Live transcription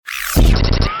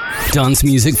Dance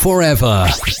music forever.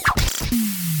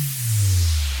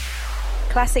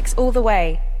 Classics all the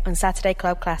way on Saturday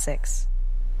Club Classics.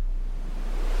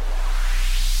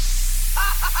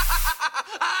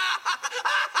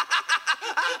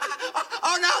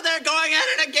 Oh no, they're going at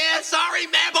it again. Sorry,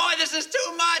 man, boy, this is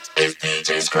too much. It's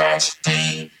DJ Scratch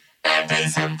D, and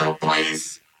he's in the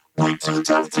place. We too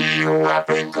tough to you,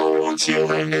 rapping, cool,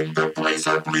 chilling in the place.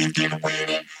 I believe in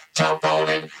winning, jump on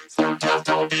it, so tough,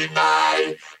 don't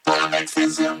deny. The next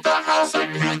is in the house,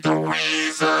 and here's the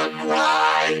reason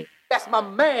why. That's my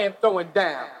man throwing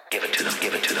down. Give it to them,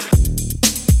 give it to them.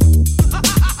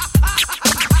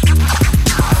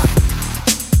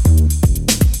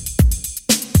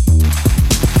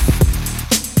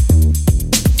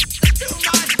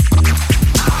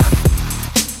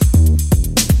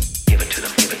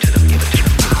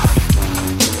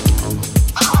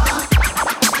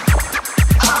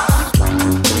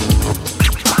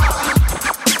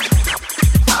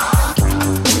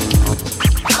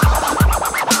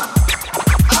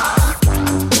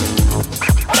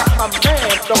 My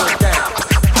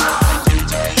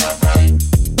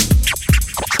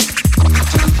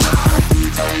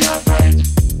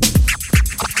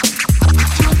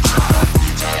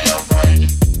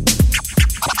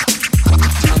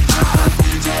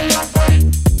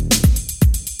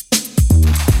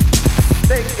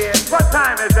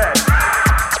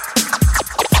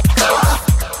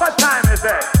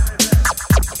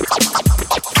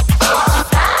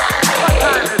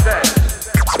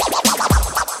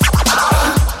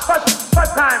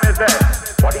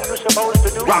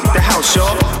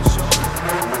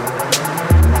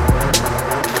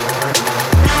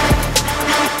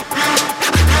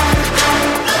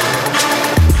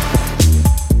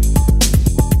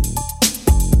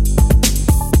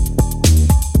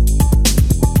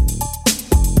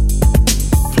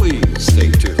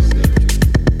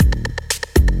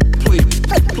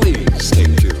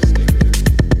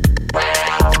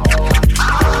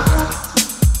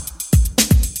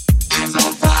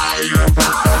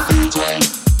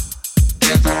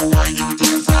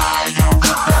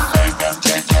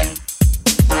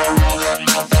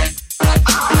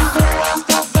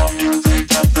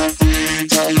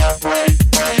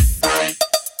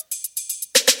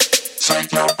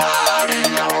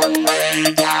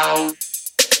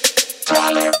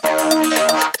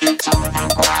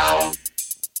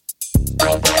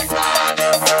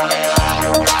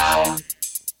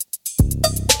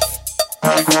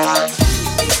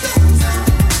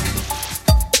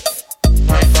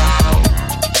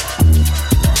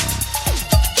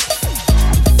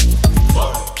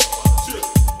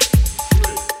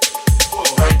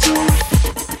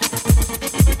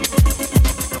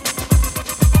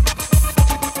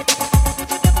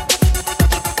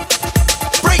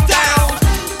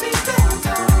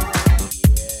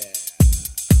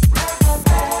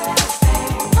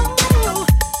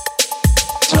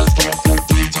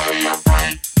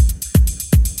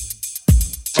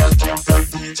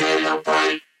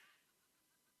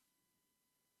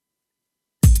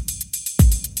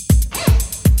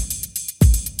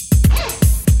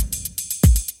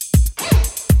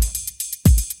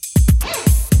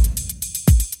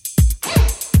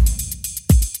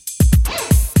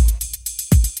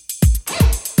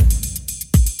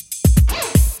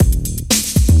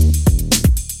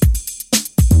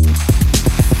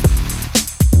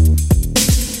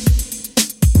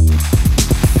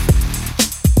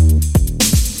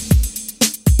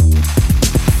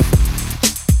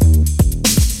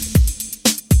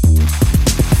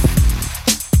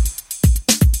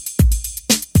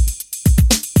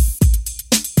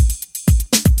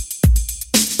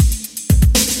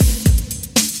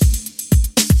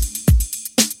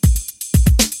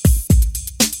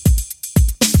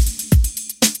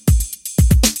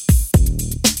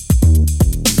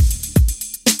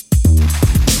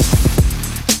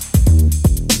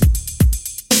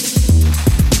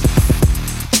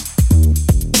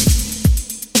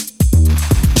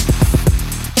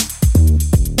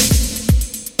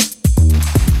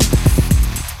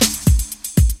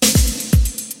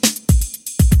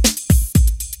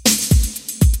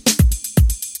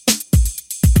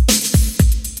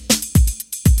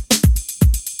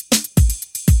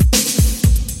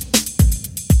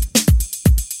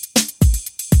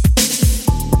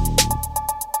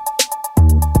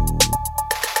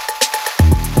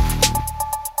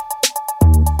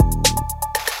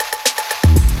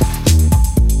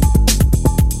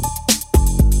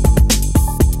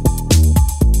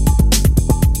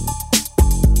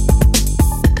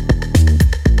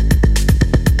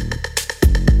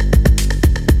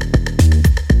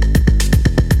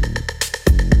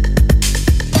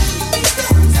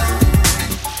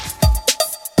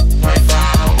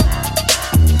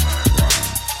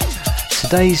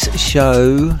Today's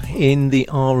show in the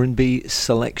R&B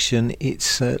selection,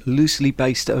 it's loosely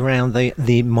based around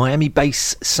the Miami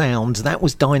bass sound. That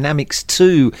was Dynamics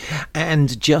 2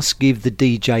 and Just Give the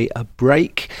DJ a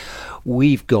Break.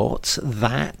 We've got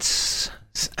that,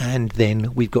 and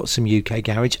then we've got some UK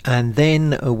Garage, and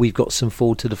then we've got some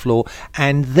Fall to the Floor,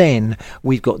 and then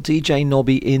we've got DJ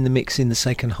Nobby in the mix in the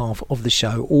second half of the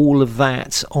show. All of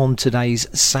that on today's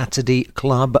Saturday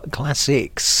Club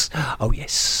Classics. Oh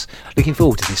yes, looking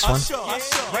forward to this one.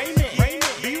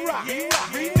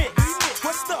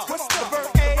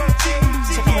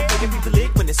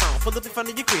 Pull up in front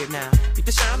of your crib now. Keep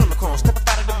the shine on the corner. Step up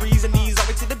out of the breeze and knees all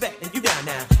the way to the back. And you down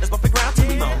now. Let's bump the ground till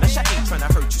we moan. That shot ain't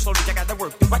tryna hurt you. Slowly I got to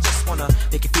work. I just wanna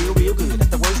make it feel real good.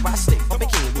 At the words where I stay. Bumping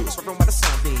candy wheels. Swerving by the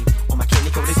sunbeam. On my candy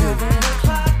coated good. 7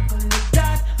 o'clock on the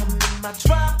dot. I'm in my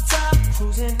drop top.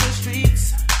 Cruising the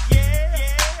streets.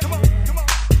 Yeah. Come on.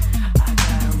 I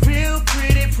got a real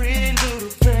pretty little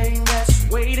thing that's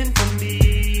waiting for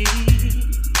me.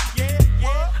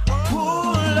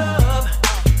 Pull up.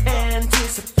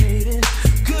 Anticipating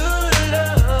good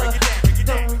love,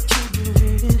 don't keep me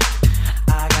waiting. I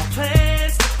got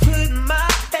plans to put my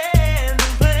hand in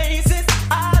places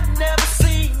I've never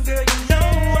seen, girl. You know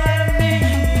what I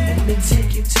mean. Let me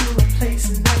take you to a place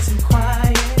nice and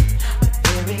quiet, but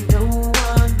there ain't no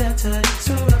one better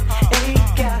to love. Ain't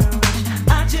gotta rush.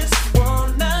 I just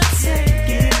wanna take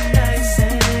it nice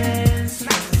and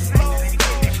slow.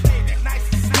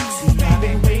 See, I've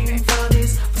been waiting for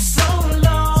this for so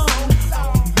long.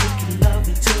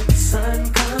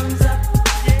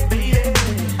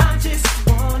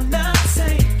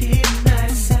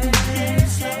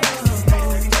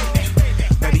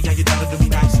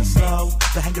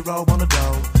 Roll on the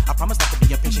dough. I promise not to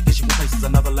be impatient, cause you in places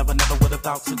another level never would have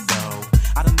thought to go.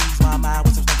 I done ease my mind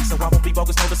with some stuff, so I won't be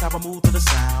bogus. Notice how I move to the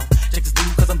sound. Check this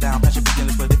dude, cause I'm down. Passion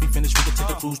beginners, but if we finish, we can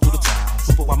take a cruise through the town.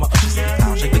 Super while my ushers in the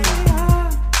town, shake the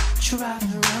ground.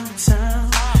 Driving around town,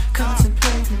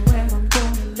 contemplating where I'm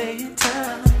gonna lay it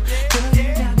down. Girl, you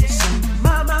got me saying,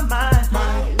 my,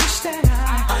 wish that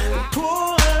I could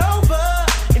pull over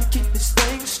and get this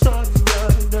thing started.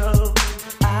 No,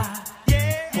 I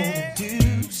wanna do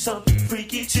something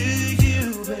freaky to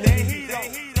you, baby.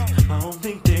 I don't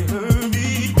think they heard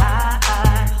me. I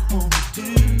wanna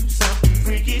do something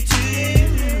freaky to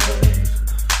you, baby.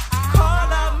 Call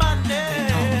out my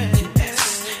name.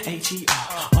 S-H-E-R-A-Y-M-O-N-D.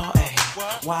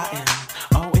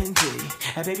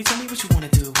 Hey, baby, tell me what you wanna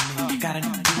do with me. Got a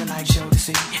new life show to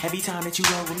see. Every time that you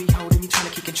roll with me, holding me, trying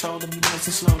to keep control of me, nice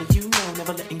and slowly. You know,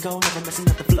 never letting go, never messing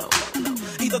up the flow.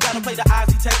 Either gotta play the eyes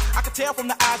he take. I can tell from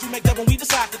the eyes you make that when we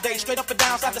decide today. Straight up and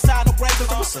down, side to side, no break.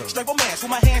 Awesome. Straight romance,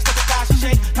 with my hands touch the thighs and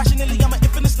shake. Passionately, I'm an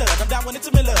infinite stud. I'm down when it's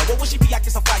in love. What would she be? I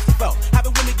guess I'm fight to flow.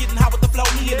 Having women getting high with the flow.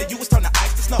 Me and the you was turn the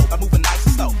ice to snow. By moving nice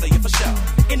and slow, play it for show.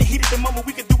 In the heat of the moment,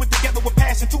 we can do it together with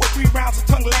passion. 2 or 3 rounds of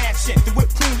tongue lashing. The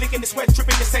whipped cream, licking the sweat,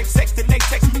 dripping the safe sex, the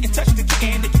latex. Getting touched to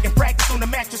getting it, getting practice on the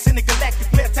mattress in the galactic.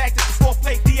 Player tactics, the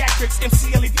foreplay, theatrics.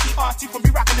 MCLEVERT from me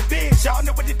rocking the biz. Y'all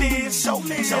know what it is. Show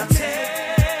me.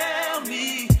 Tell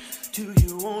me, do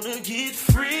you wanna get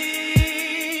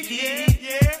free? Yeah.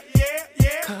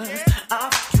 Cause I'll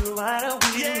fuck you right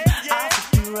away. I'll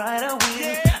fuck you right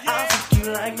away. I'll fuck you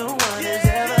like no one has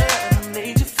ever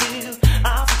made you feel.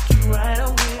 I'll fuck you right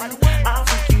away. I'll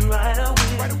fuck you right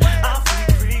away. I'll fuck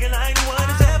you free like no one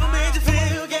has ever made you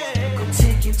feel. Yeah. Gonna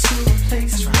take you to a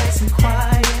place nice and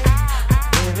quiet.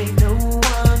 There ain't no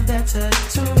one better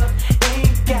to love.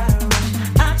 Ain't gotta rush.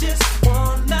 I just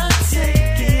wanna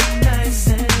take it nice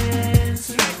and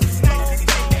slow.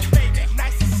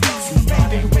 See, I've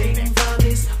been waiting for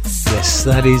this. Yes,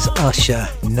 that is Usher,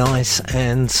 Nice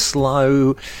and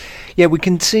Slow. Yeah, we're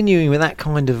continuing with that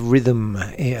kind of rhythm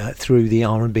through the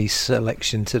R&B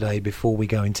selection today before we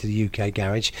go into the UK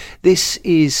Garage. This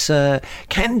is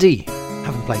Candy.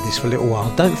 Haven't played this for a little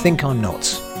while. Don't think I'm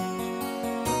not.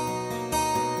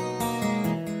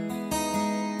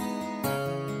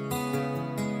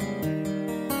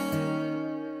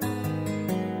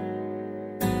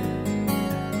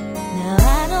 Now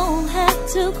I don't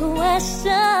have to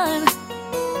question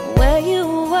where you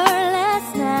were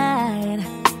last night,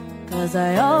 'cause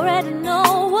I already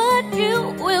know what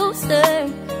you will say.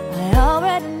 I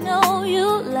already know you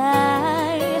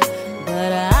lie,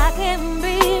 but I can't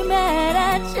be mad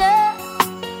at you,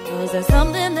 'cause there's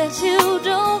something that you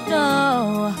don't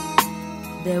know,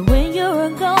 that when you're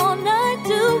gone I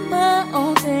do my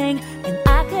own thing, and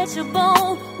I catch a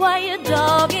bone while you're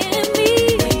dogging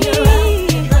me. When you're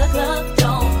out in the club,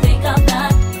 don't think I'm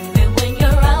not. Even when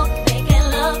you're out making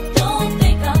love, don't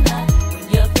think I'm not. When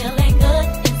you're feeling good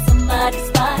in somebody's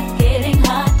spot, getting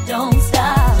hot, don't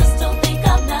stop. Just don't think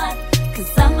I'm not, 'cause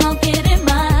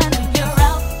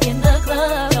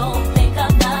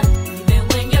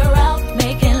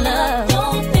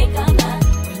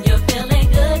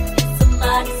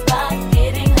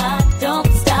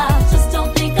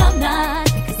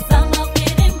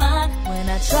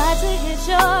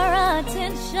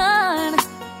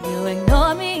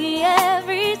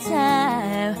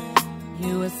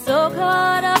so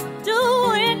caught up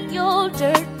doing your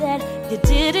dirt that you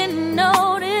didn't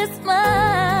notice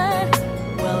mine.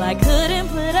 Well, I couldn't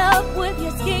put up with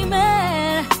your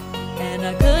scheming, and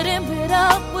I couldn't put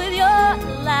up with your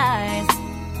lies.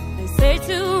 They say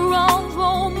two wrongs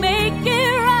won't make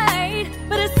it right,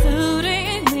 but it's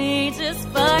suiting me just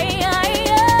fine.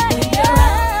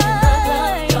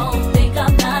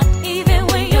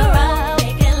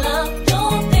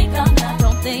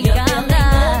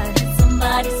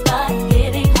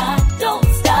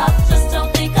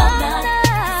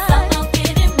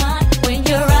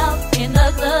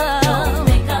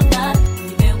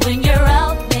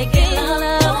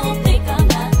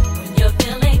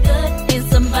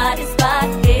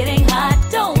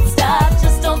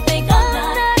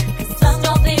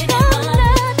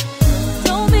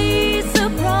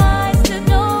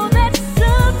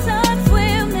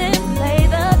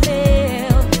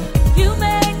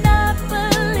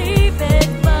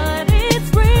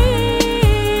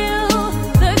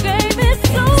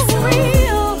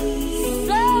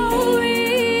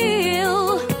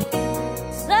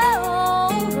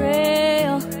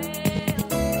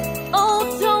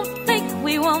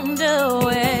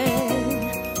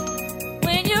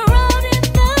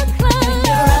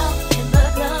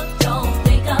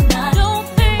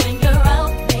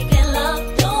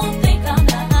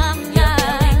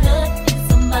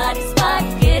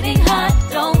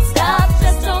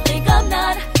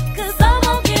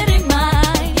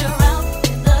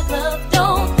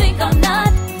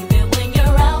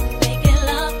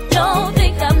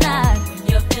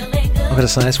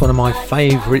 So that's one of my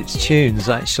favourite tunes,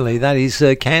 actually. That is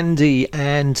Candy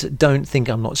and Don't Think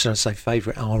I'm Not. Should I say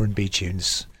favourite R&B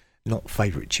tunes? Not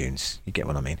favourite tunes. You get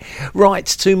what I mean. Right,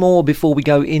 two more before we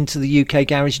go into the UK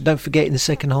Garage. And don't forget, in the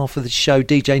second half of the show,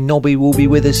 DJ Nobby will be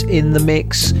with us in the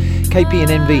mix. KP and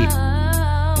Envy.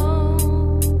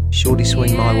 Shorty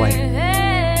Swing My Way.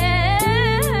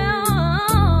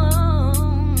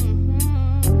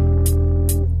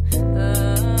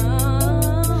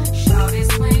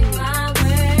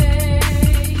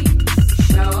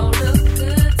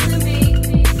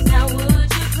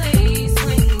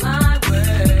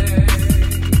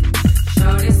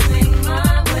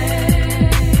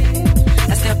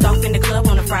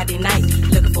 Friday night,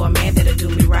 looking for a man that'll do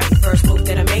me right. First move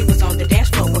that I made was on the dance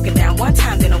floor, working down one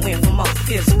time, then I went for more.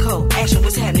 Physical action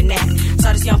was happening now.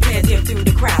 Saw this young player dip through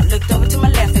the crowd, looked over to my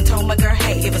left and told my girl,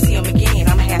 hey, if I see him again,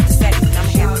 I'ma have to say,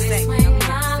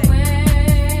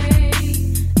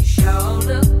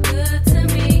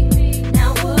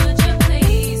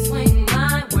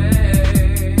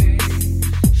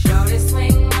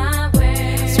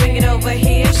 swing it over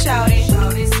here, shout it.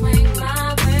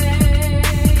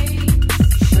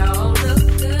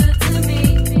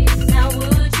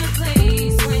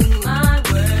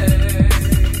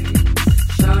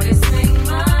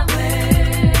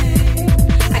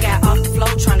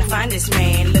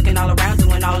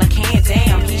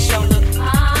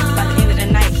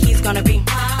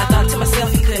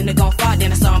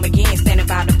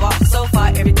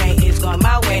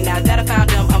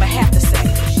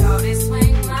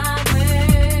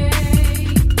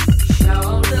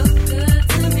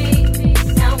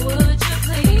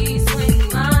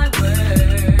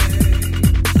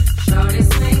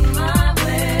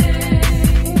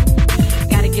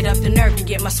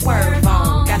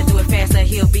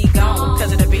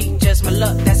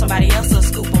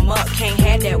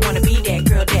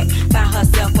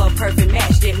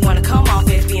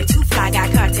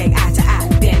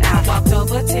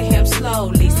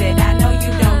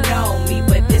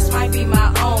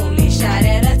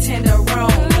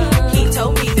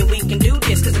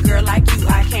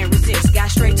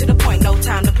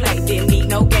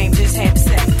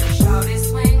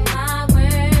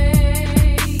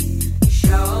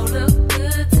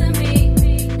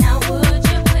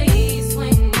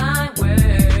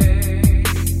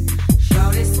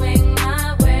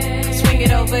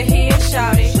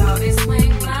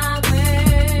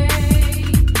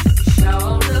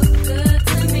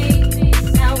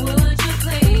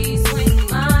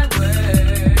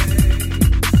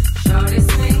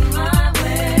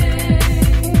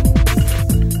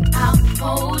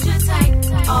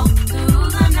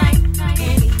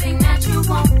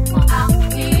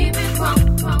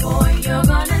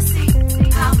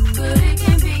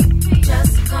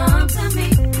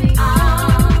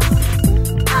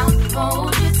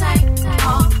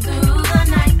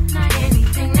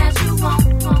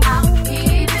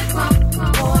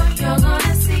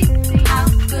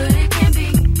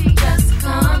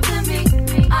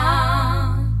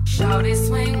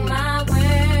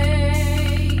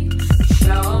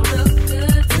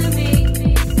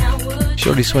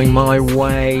 Got to swing my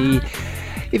way.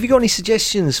 If you've got any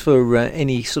suggestions for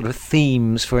any sort of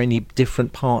themes for any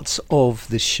different parts of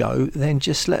the show, then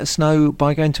just let us know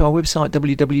by going to our website,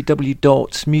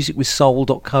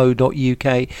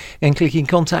 www.musicwithsoul.co.uk, and clicking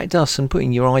contact us and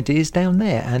putting your ideas down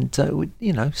there. And,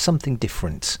 something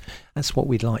different. That's what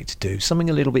we'd like to do. Something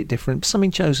a little bit different,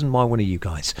 something chosen by one of you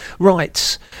guys.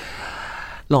 Right.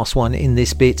 Last one in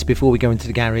this bit before we go into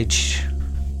the garage.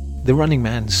 The Running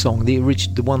Man song, the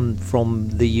one from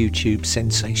the YouTube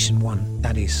sensation one.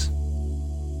 That is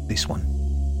this one.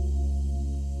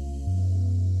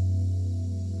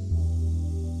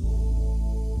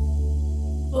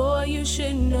 Boy, you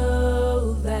should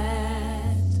know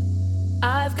that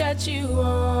I've got you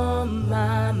on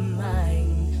my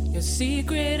mind, your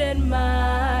secret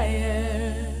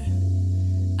admirer.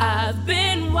 I've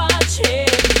been watching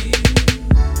you.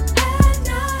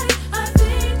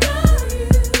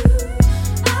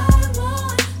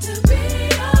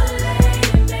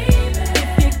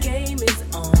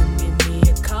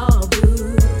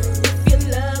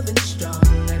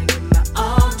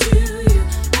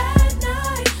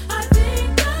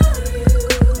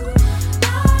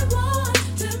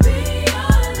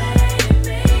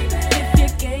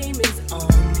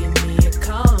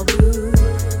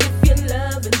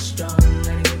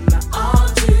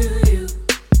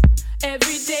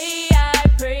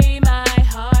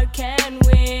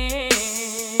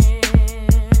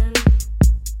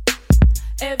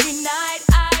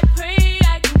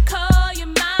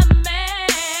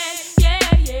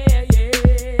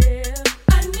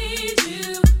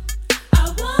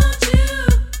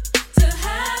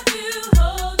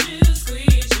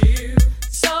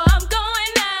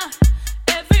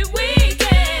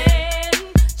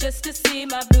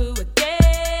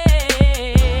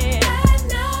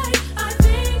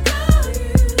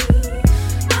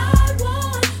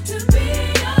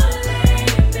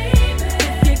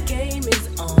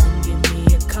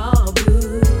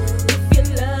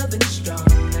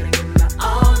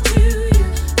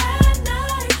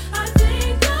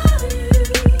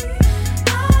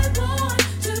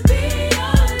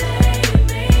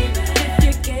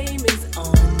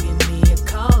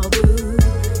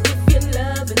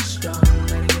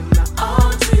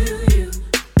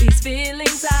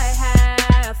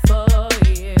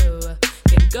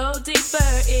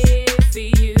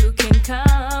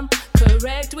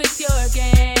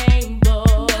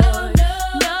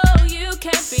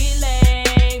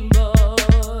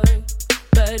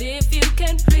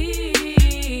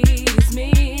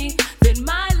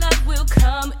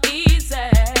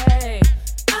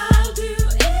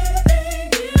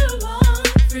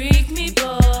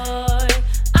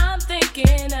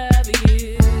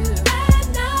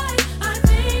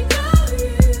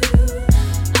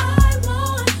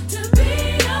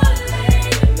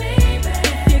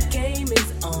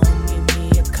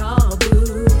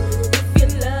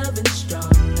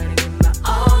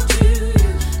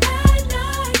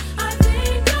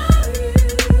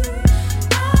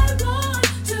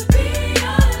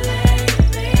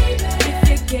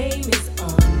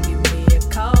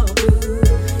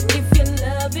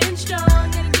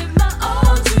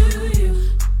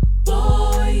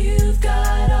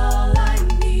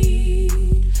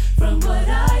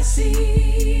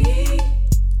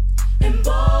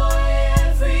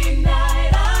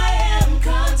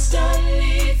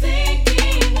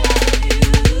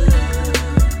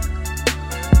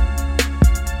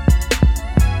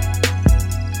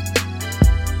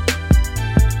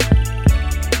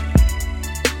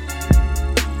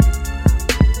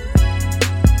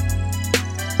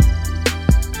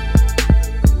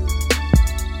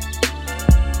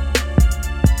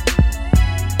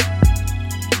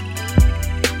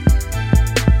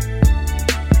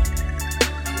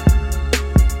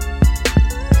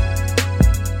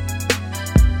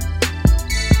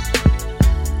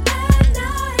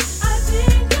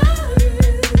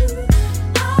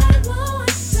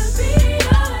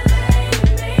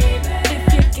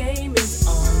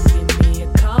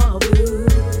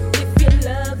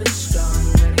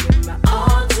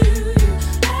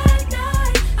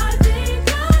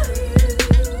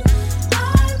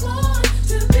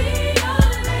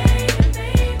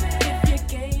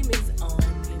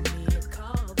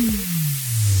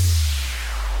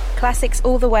 Classics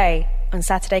all the way on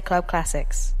Saturday Club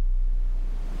Classics.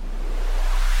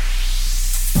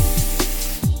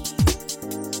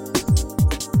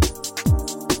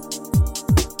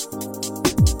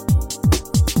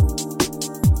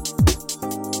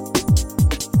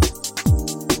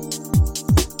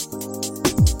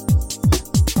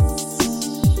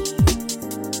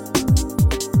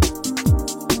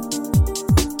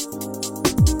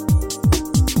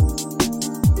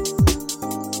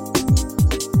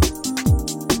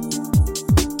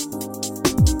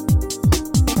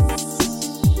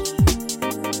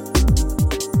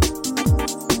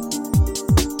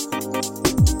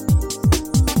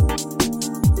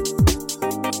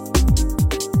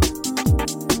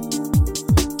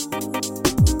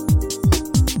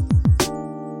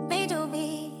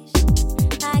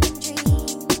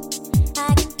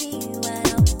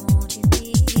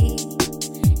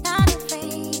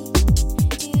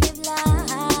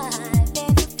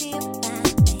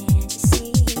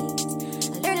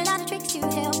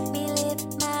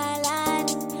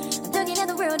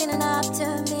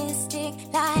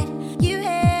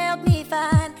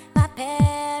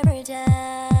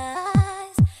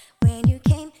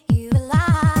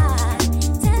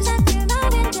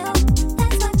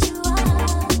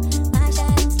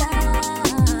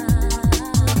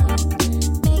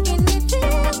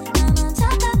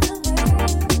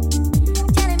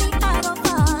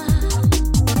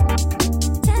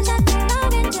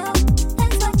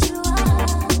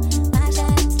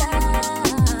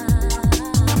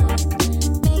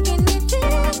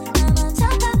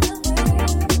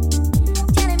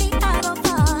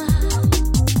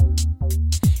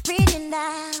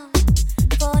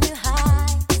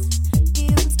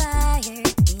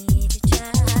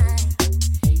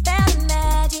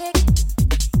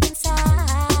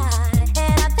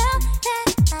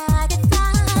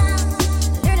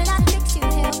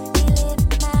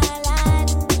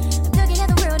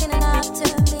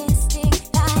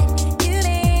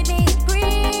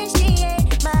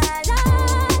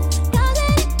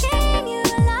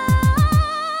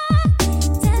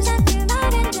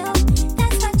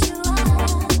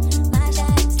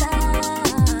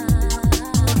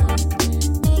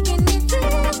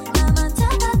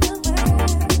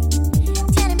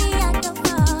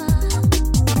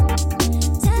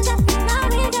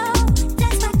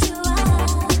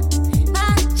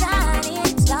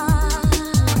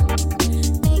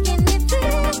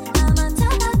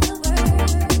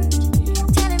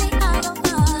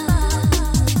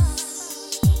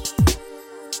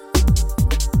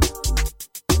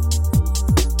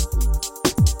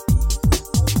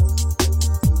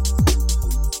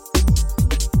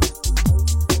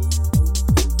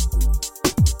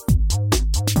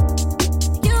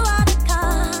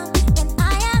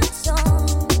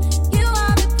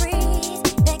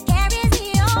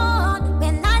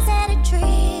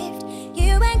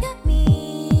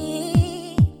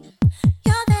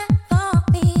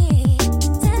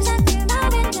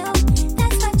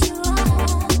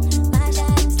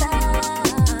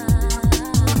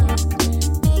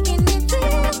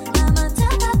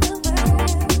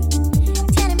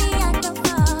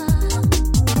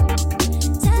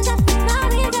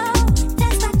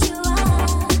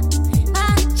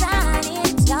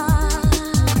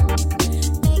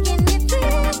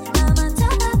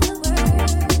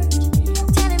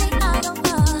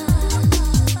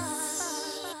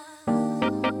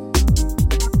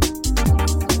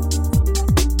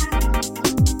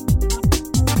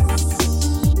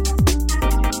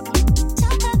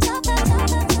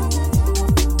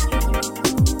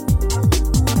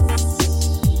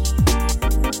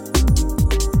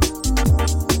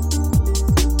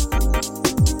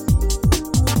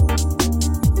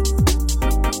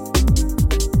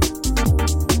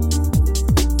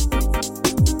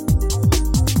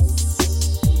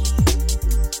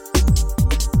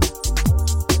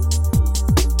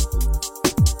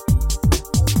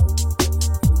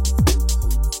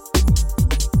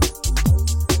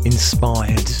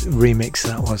 remix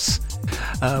that was.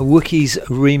 Wookie's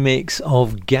remix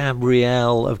of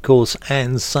Gabrielle, of course,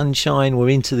 and Sunshine. We're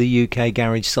into the UK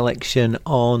Garage Selection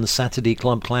on Saturday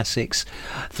Club Classics.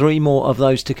 3 more of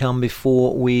those to come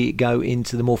before we go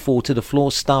into the more 4 to the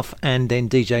floor stuff, and then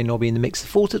DJ Nobby in the mix. The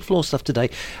 4 to the floor stuff today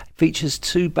features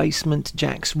 2 Basement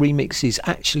Jaxx remixes,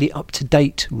 actually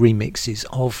up-to-date remixes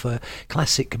of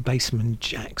classic Basement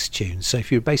Jaxx tunes. So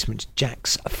if you're a Basement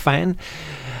Jaxx fan,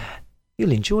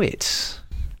 you'll enjoy it.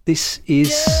 This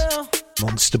is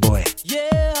Monster Boy.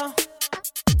 Yeah,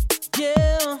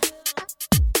 yeah,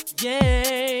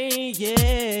 yeah,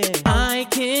 yeah. I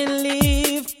can't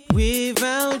live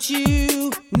without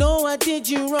you. No, I did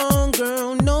you wrong,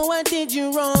 girl. No, I did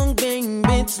you wrong, babe.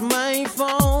 It's my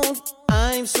fault.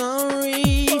 I'm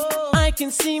sorry. I can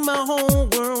see my whole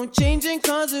world changing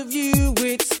cause of you.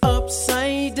 It's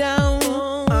upside down.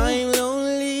 I'm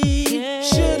lonely.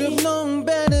 Should have known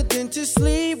better than to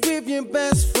sleep with your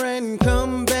best friend.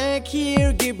 Come back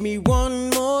here, give me one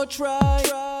more try.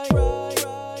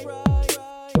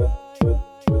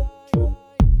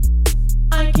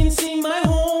 I can see my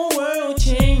whole world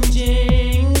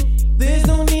changing. There's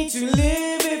no need to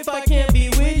live if I can't be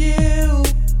with you.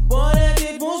 What I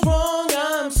did was wrong,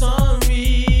 I'm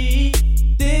sorry.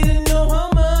 Didn't know how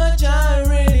much I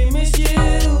really miss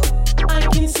you. I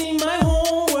can see my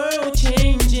whole world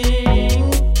changing.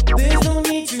 There's no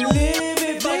need to live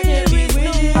if I can't be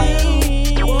with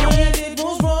you. What I did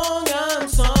was wrong, I'm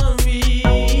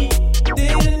sorry.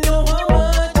 Didn't know how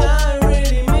much I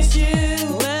really miss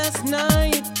you. Last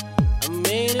night I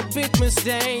made a big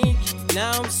mistake.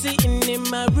 Now I'm sitting in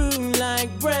my room like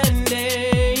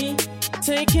Brandy,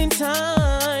 taking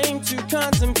time to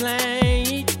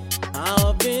contemplate.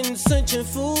 I've been such a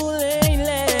fool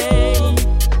lately.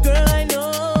 Girl, I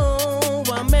know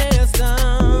I messed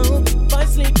up by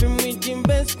sleeping with your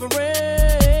best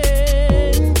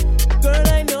friend. Girl,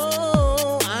 I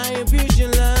know I abused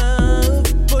your love,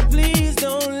 but please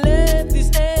don't let this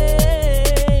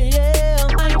end.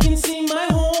 I can see my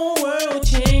whole world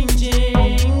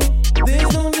changing.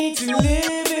 There's no need to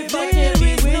live if I can't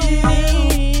be with you.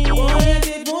 What I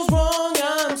did was wrong,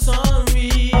 I'm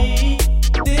sorry.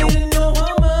 Didn't know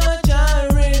how much I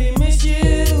really miss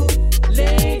you.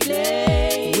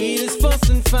 Lately we just fuss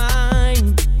and fight.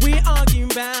 We argue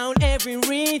about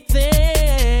everything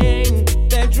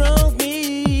that drove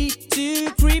me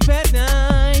to creep at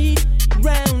night.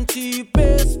 Round to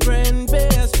best friend,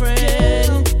 best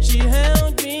friend. She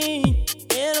held me,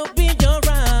 it'll be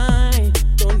alright.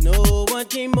 Don't know what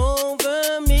came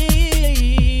over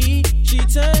me. She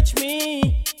touched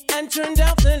me and turned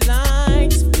off the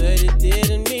lights, but it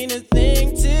didn't mean a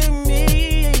thing to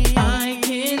me. I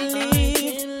can't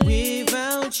live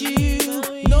without you.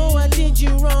 No, I did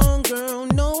you wrong, girl.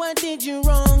 No, I did you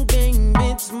wrong, babe.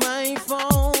 It's my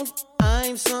fault.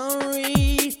 I'm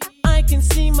sorry. I can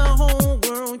see my whole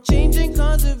world changing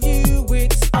cause of you.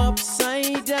 It's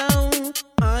upside down.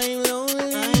 I'm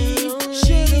lonely.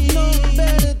 Should have known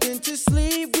better than to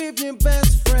sleep with your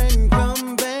best friend.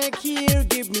 Come back here,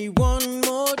 give me one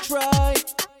more try.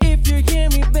 If you hear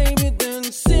me, baby, then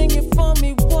sing it for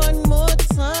me one more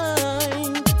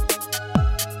time.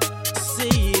 Say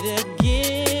it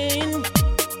again.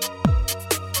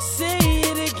 Say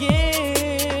it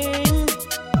again.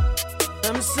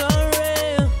 I'm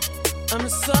sorry. I'm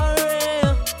sorry.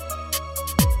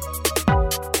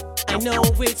 I know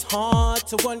it's hard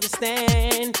to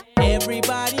understand.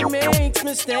 Everybody makes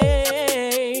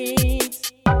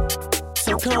mistakes.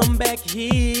 So come back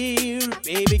here,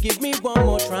 baby, give me one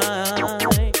more try.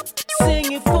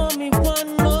 Sing it for me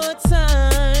one more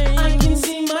time. I can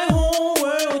see my whole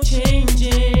world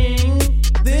changing.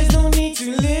 There's no need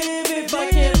to live if I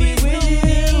can't be with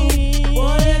you.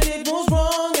 What I did was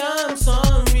wrong, I'm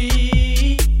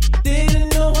sorry.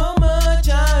 Didn't know how much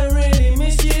I really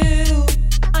miss you.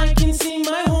 I can see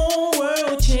my whole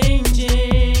world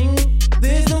changing.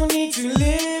 There's no need to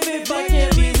live if I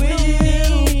can't be with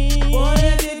you. What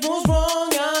I did was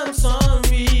wrong, I'm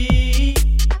sorry.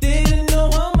 Didn't know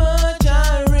how much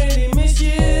I really miss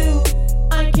you.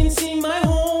 I can see my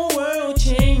whole world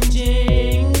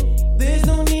changing. There's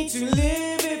no need to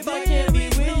live if I can't be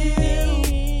with you.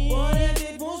 What I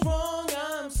did was wrong,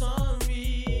 I'm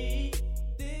sorry.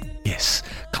 Yes,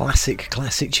 classic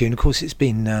tune. Of course, it's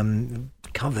been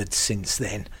covered since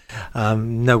then.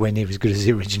 Nowhere near as good as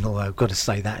the original, though, I've got to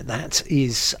say that. That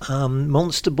is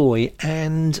Monster Boy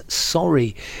and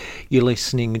Sorry. You're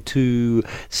listening to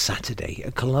Saturday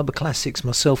Club Classics.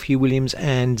 Myself, Hugh Williams,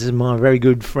 and my very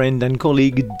good friend and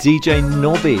colleague DJ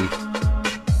Nobby.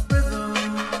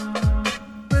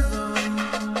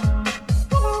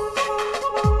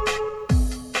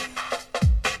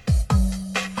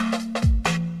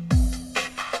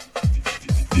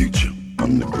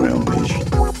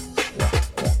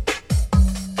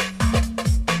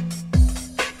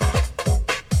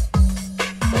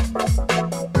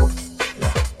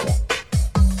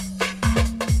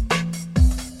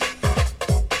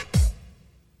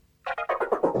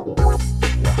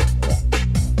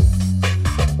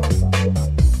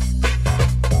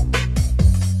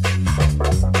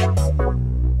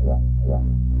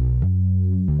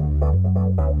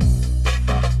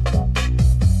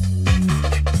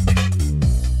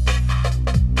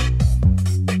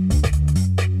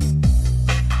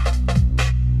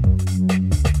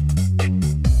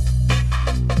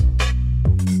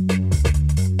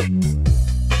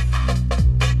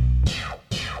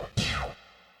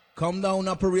 down,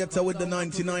 operator, with the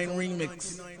 99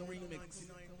 remix.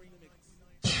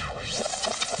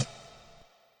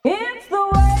 It's the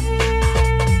way,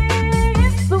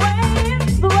 it's the way,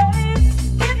 it's the way,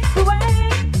 it's the way,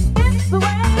 it's the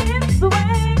way, it's the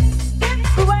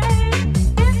way,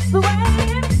 it's the way,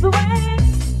 it's the way,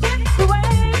 it's the way, it's the way,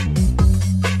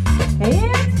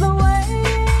 it's the way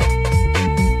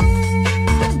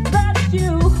that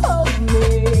you hold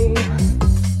me,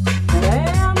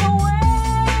 and the way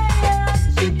that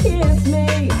you kiss me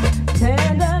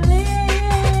tenderly.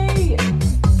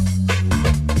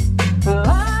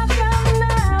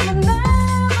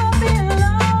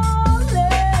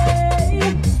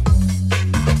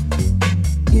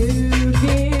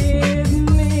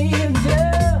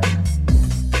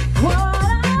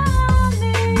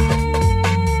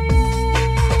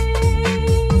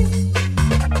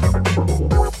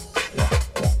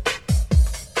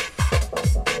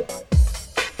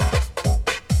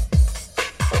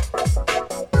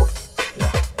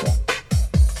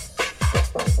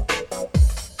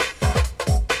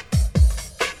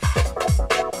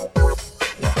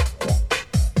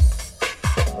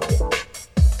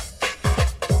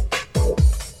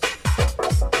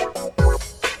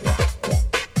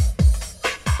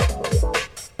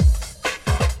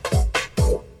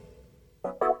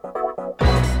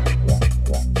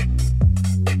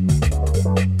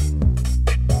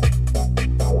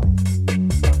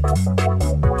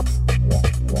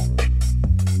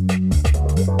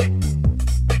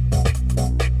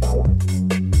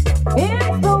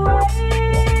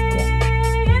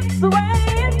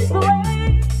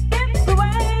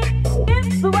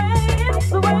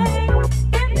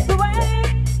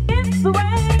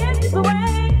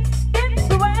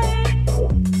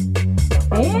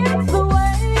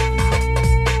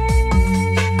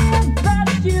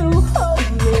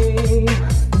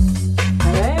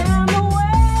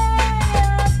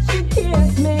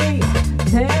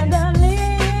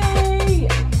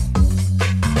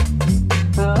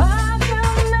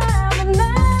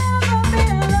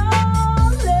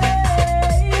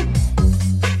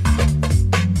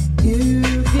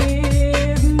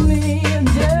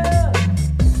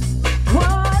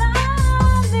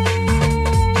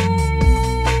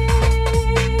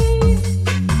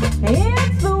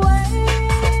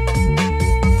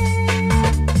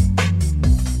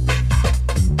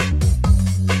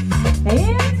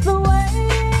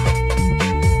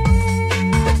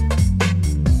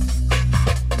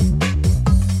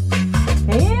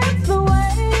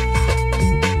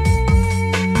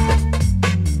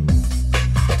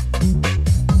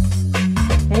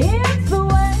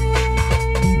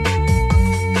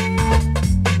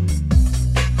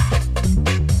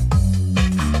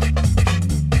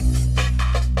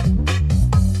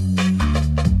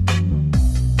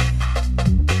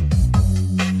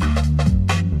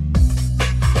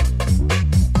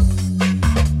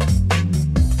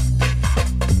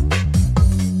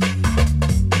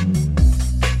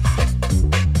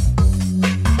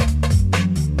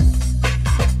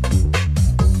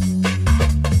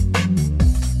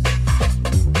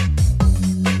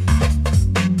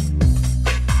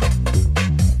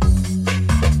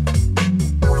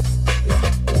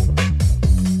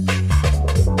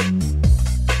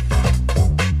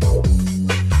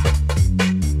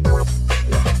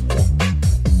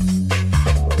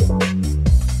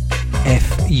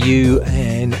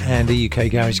 FUN and a UK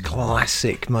Garage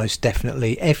classic, most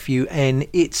definitely. FUN,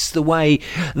 It's the Way,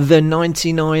 the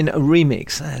 99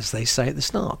 remix, as they say at the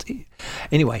start.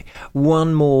 Anyway,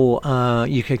 one more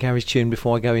UK Garage tune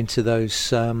before I go into those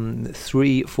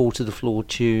 3 Fall to the Floor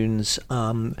tunes. 2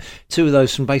 of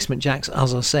those from Basement Jaxx,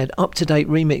 as I said. Up to Date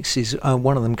remixes,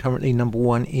 one of them currently number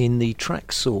 1 in the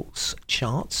Traxsource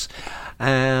charts.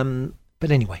 But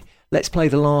anyway, let's play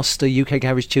the last UK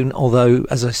Garage tune, although,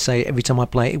 as I say, every time I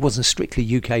play it, it wasn't strictly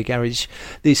UK Garage.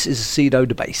 This is Cedo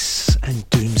de Bass and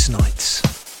Dooms Nights.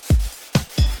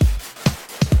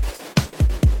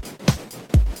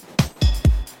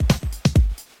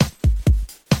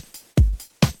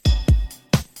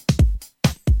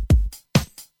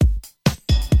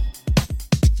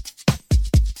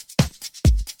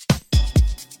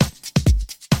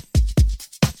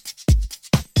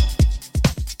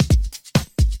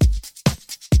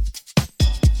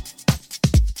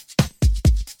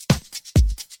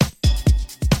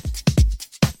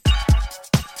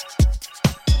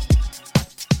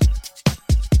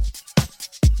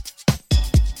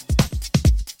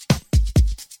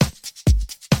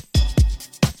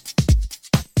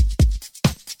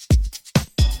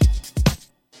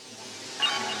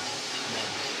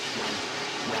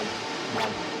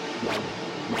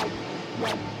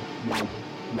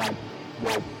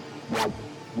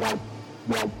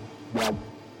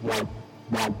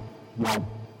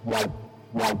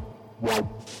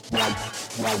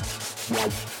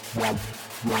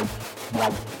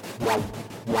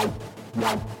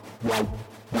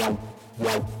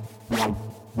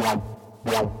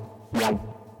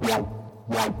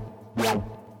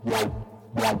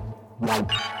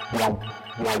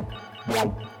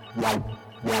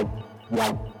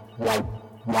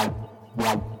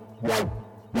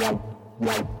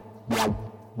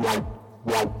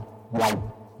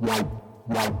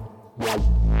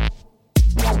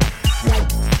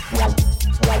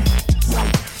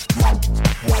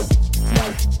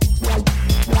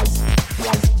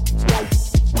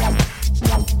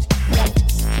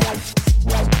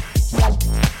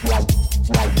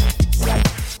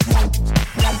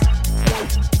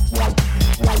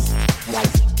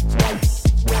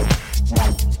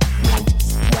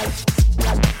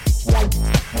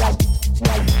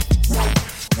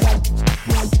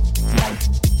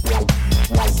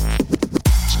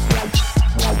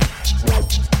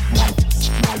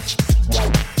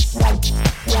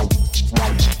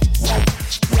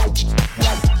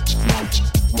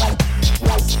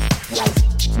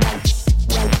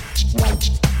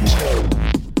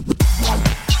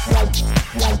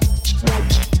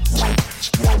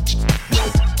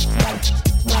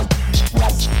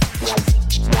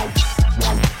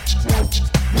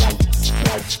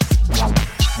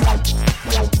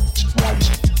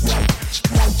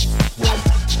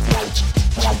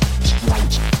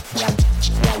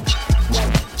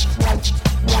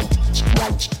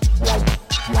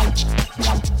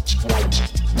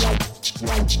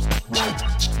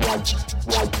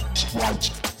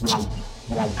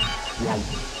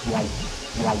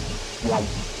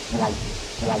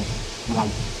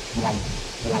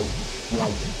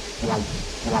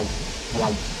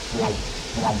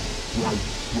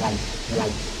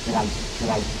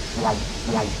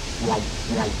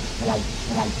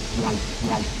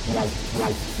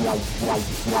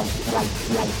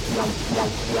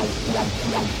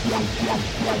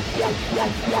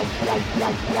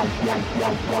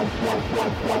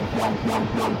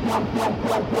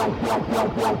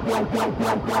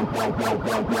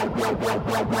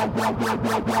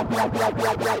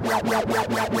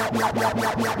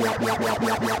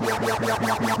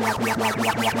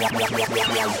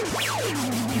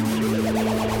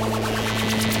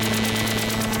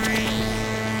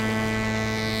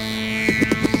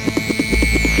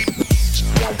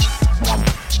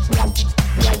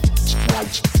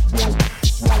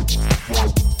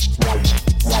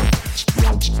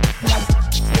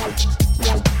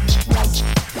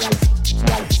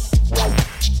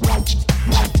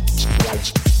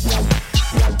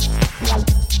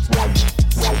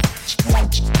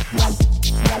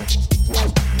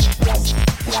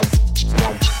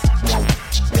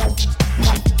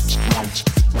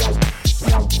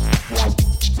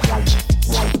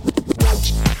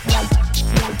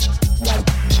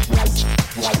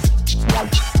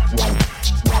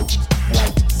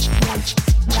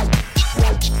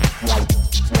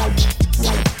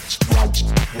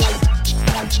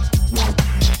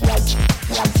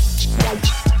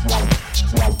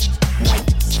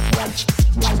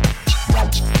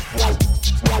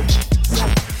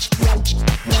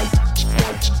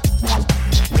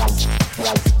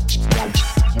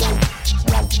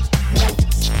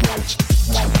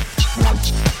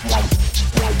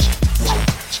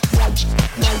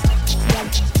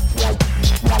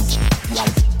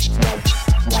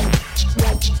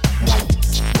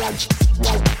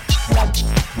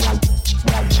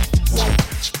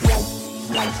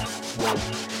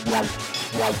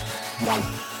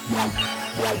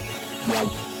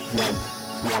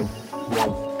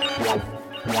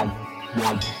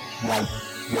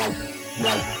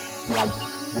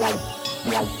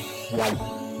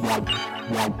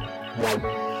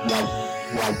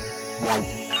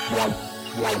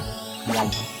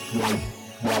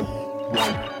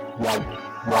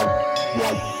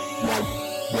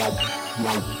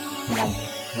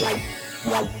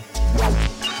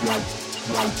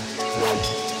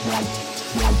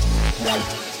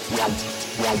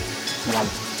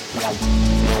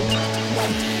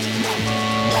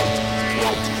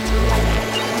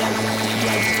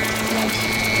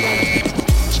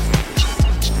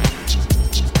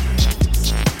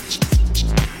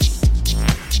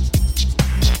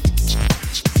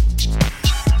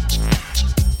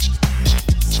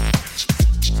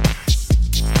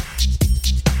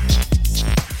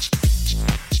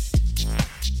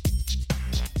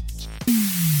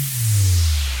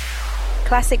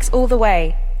 Classics all the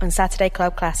way on Saturday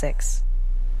Club Classics.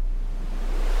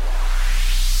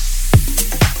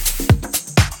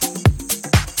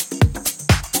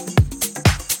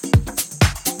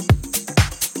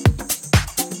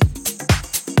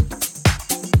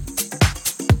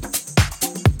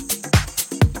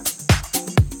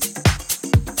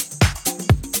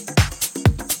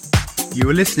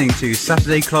 are listening to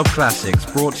Saturday Club Classics,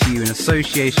 brought to you in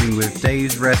association with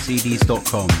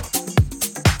Dave'sRareCDs.com.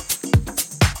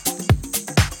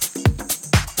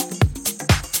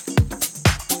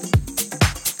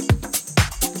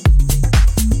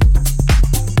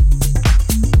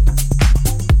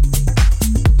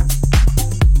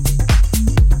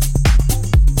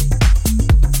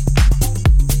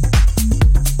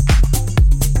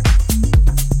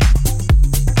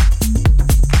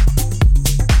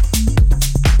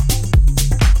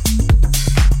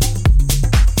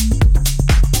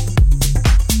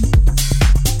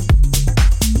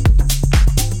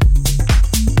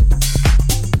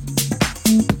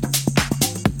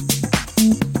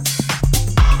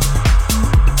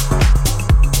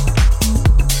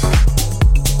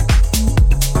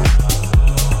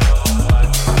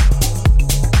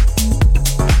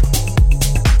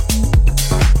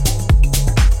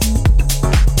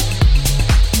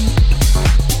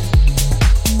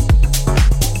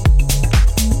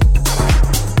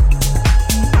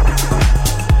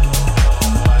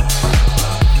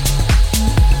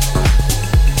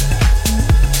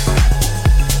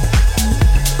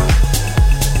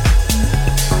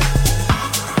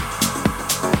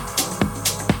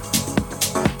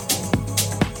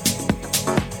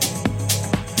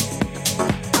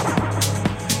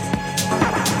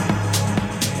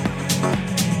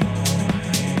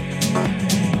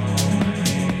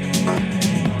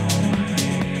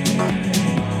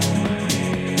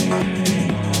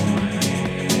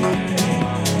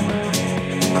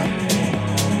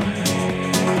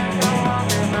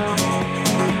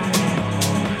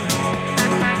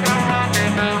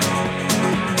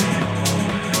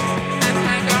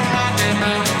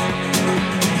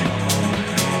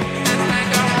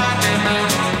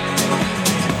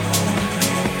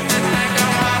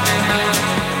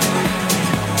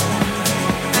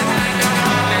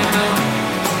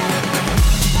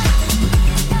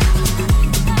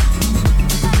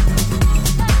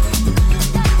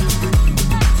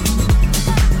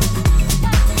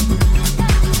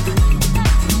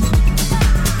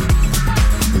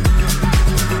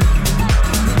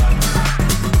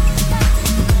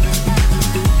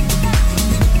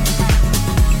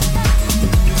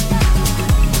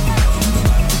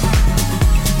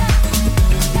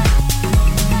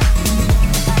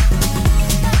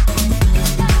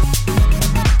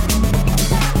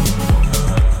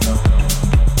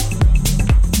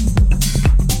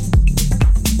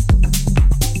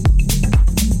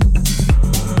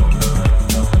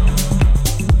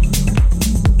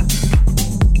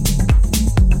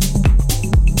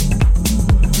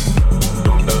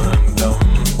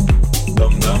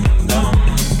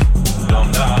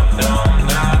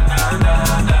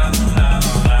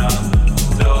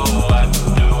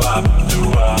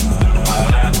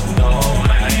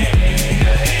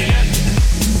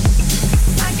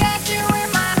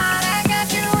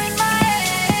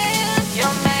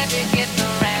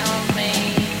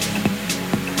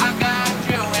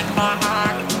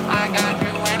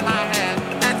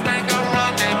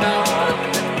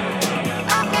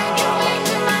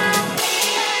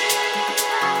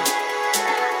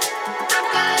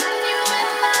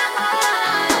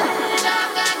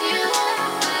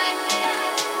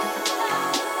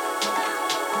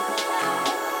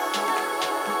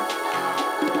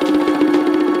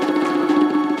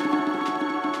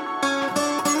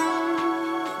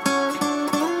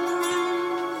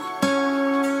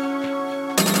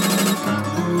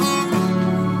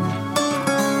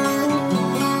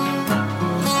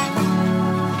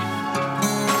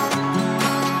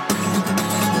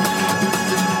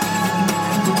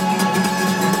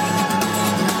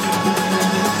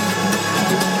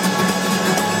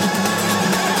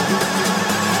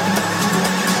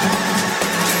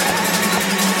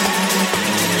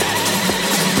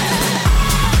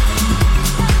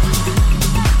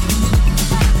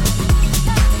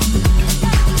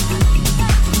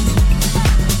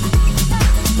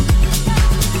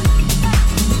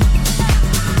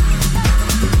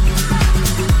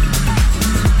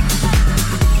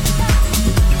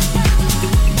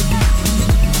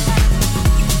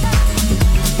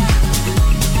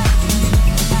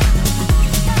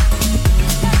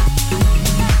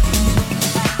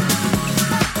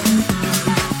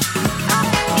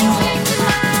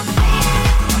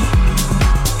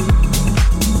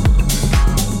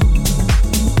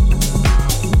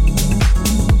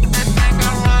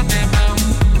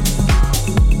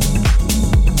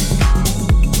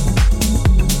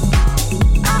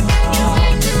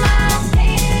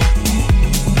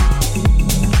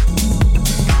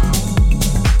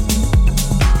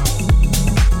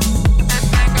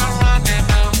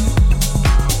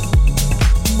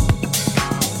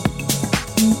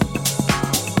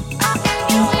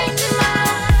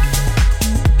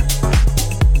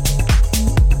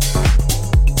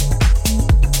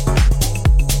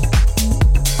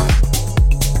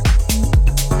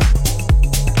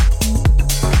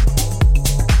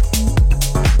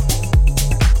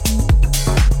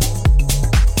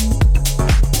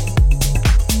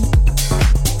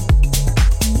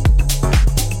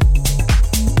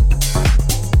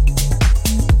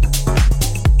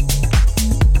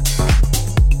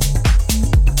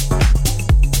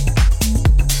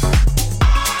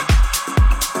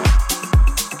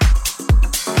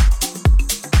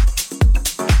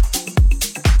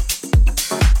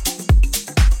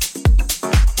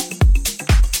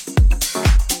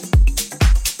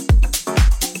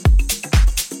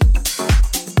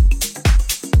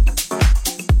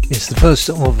 the first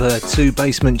of two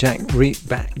Basement Jaxx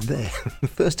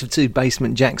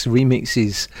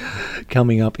remixes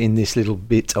coming up in this little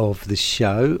bit of the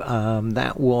show.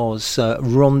 That was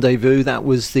Rendezvous. That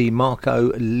was the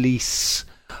Marco Lys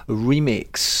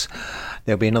remix.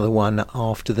 There'll be another one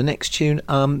after the next tune.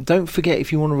 Don't forget,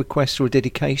 if you want a request or a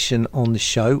dedication on the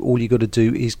show, all you got to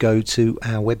do is go to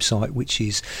our website, which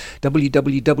is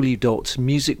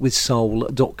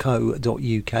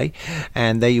www.musicwithsoul.co.uk,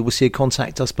 and there you will see a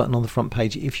contact us button on the front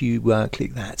page. If you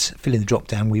click that, fill in the drop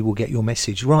down, we will get your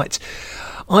message. Right,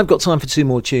 I've got time for two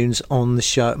more tunes on the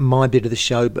show, my bit of the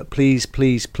show, but please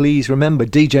remember,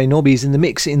 DJ Nobby is in the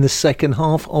mix in the second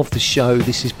half of the show.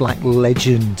 This is Black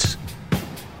Legend.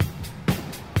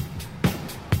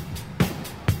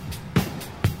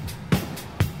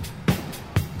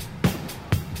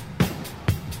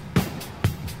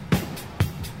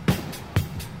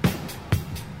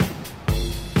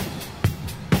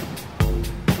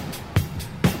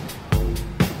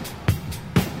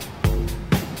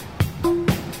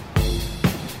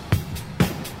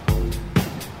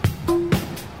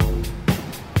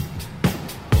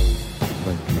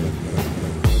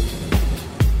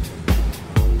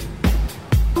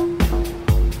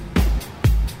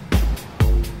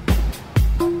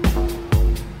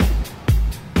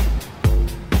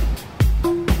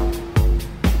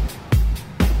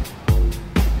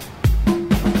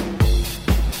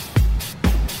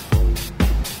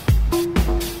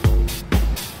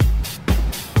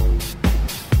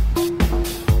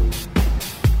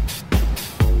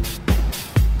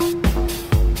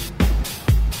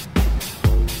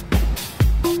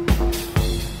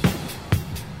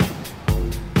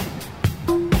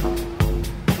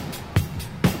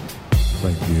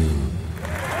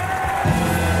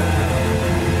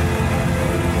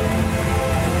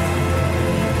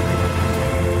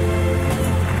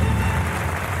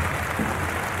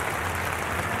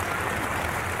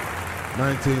 In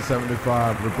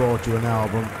 1975, we brought you an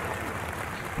album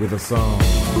with a song.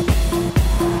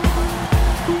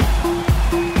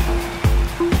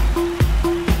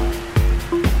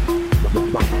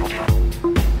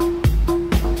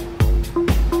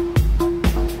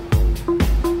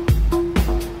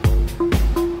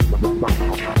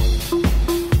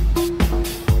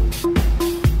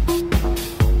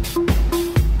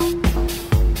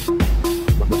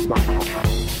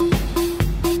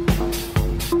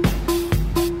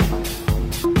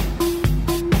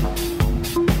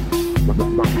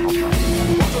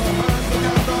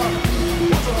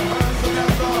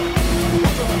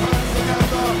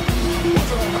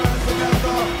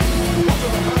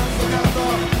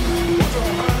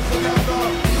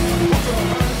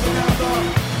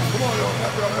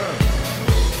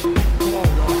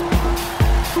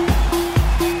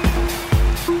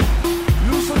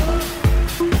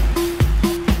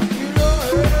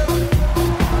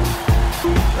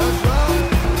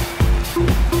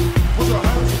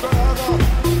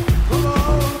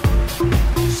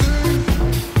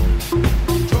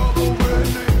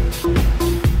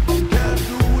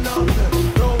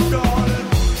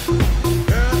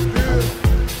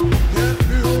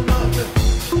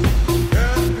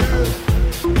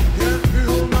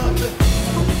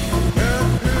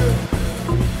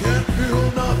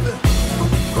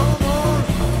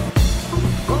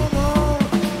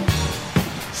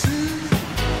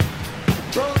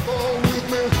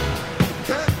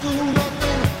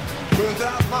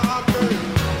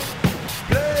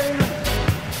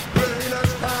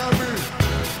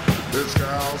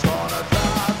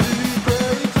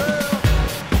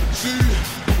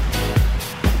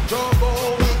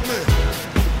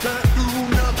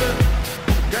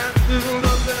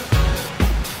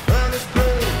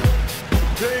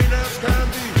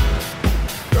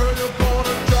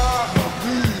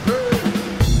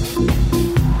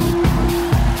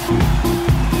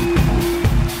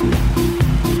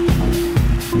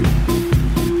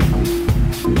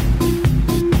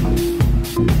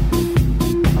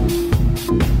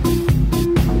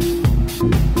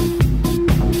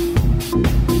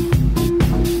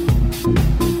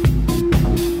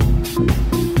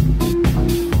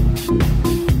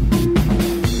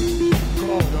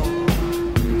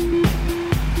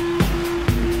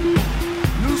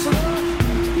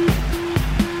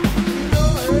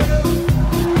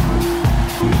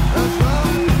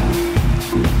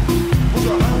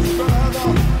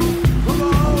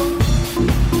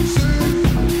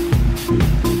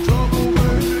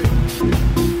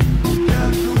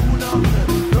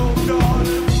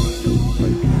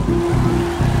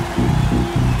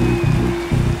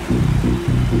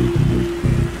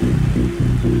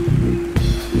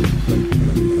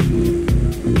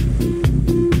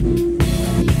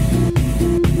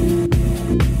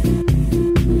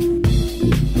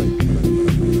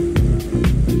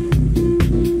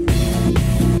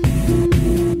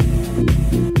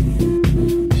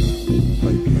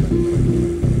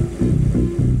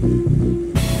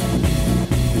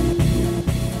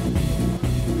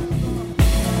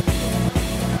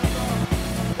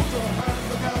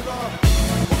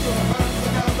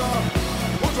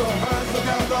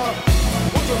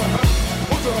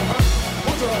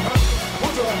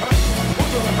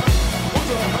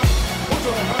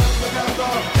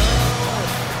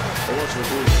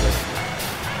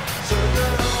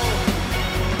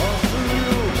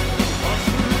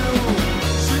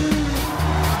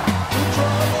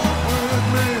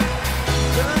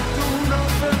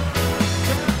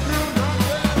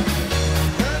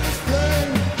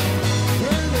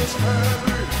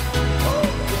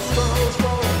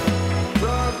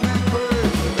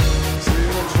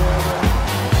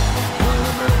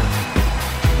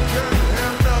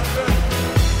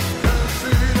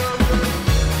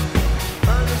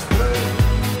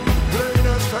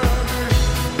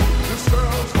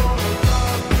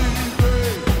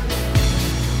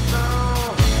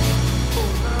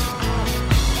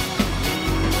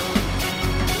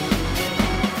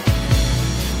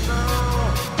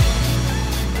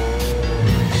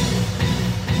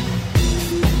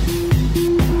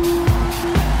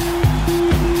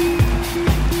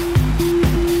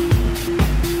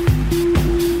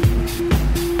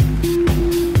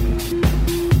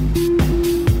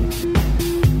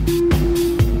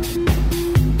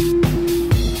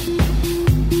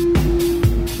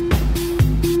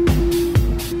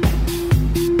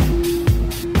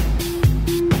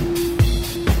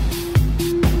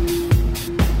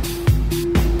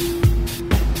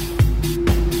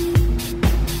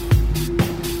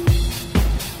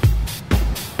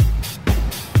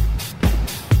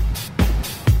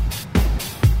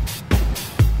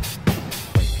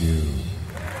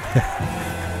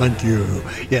 Thank you.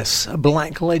 Yes,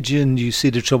 Black Legend, You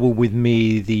See the Trouble with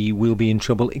Me, the We'll Be in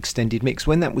Trouble extended mix.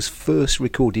 When that was first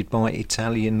recorded by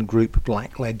Italian group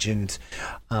Black Legend,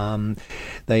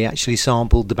 they actually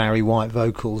sampled the Barry White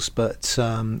vocals, but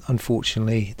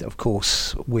unfortunately, of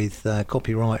course, with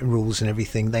copyright rules and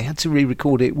everything, they had to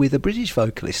re-record it with a British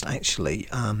vocalist, actually,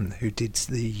 who did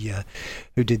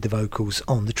the vocals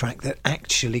on the track that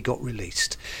actually got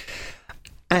released.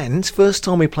 And first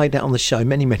time we played that on the show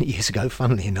many years ago,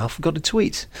 funnily enough, got a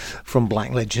tweet from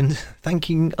Black Legend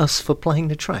thanking us for playing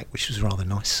the track, which was rather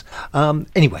nice.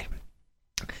 Anyway,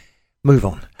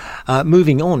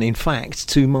 moving on, in fact,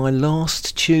 to my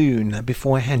last tune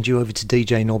before I hand you over to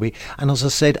DJ Nobby. And as I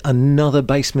said, another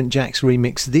Basement Jaxx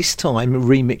remix, this time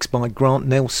remixed by Grant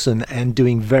Nelson and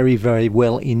doing very, very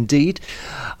well indeed.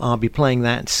 I'll be playing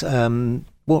that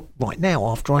right now,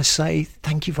 after I say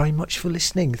thank you very much for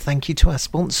listening. Thank you to our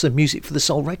sponsor, Music for the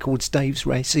Soul Records,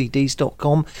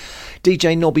 davesrarecds.com.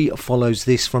 DJ Nobby follows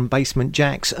this from Basement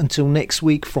Jaxx. Until next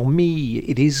week, from me,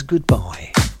 it is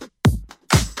goodbye.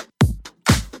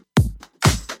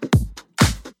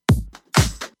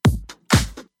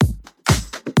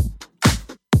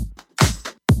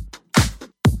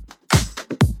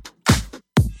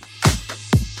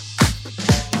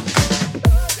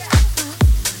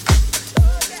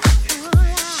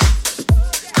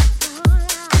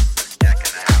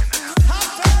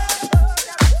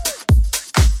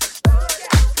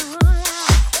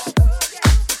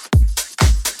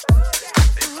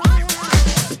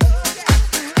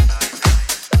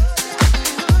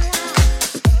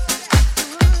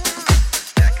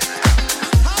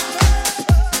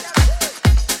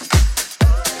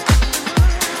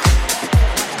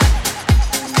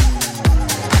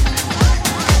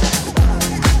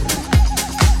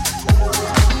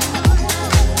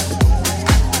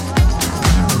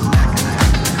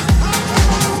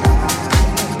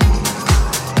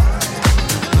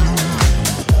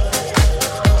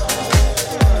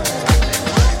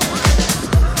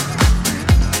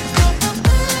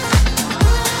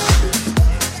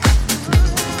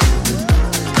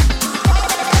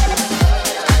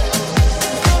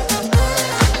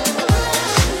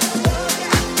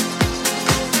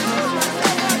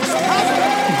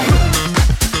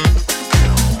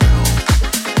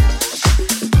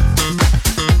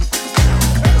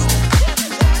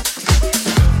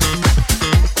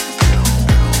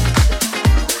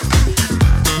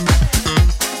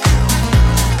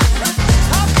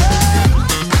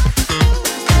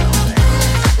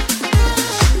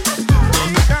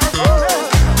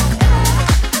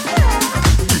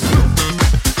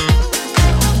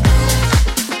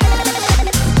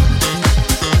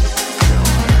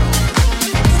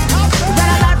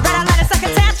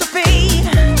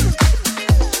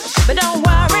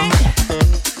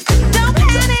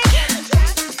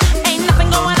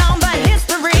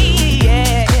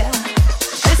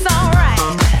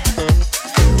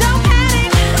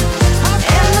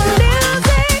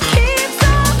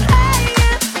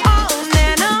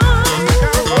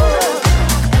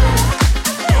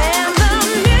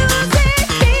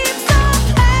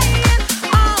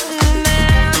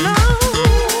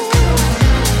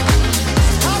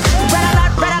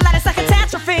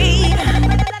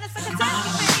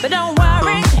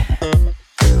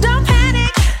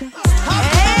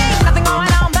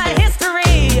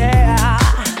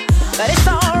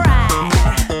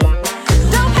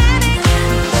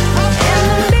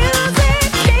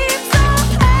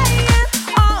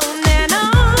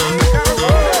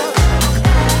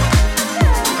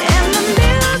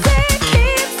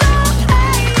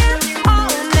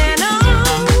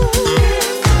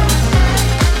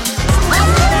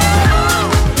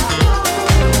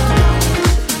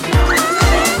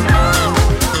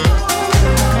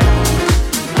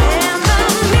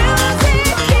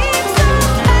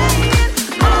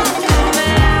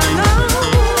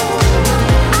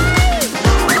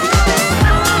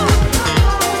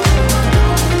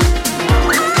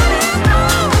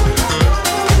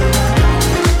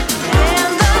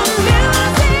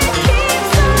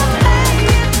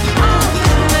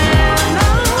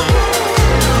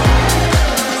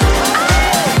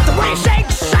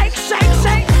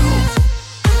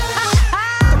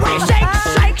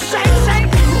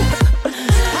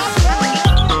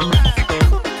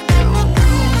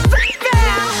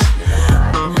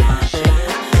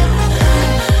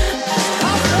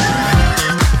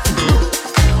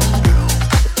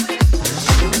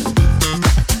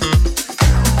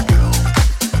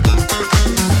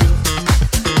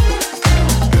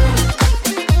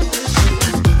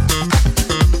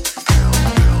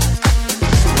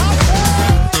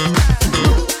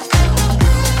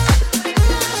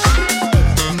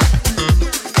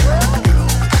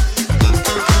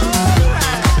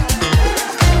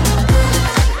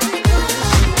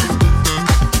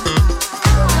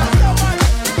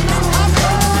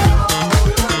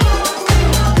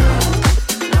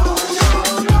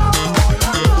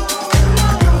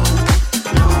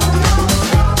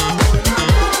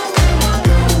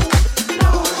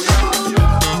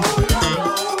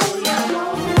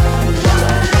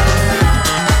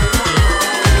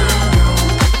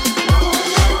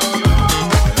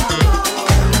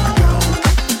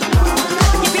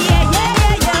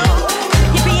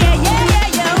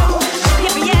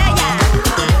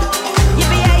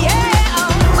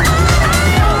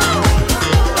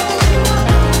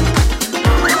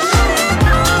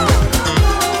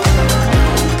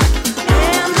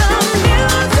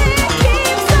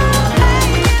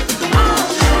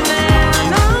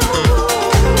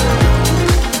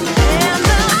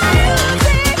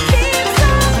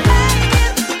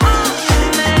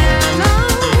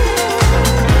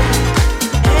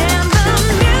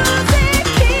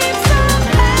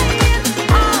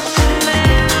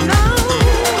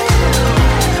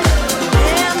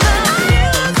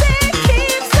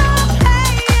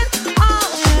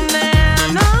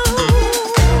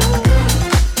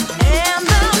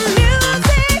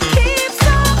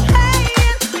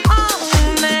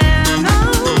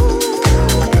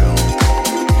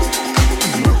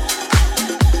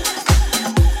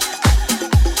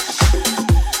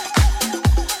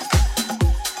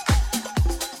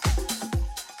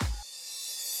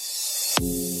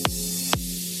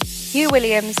 Hugh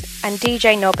Williams and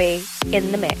DJ Nobby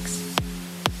in the mix.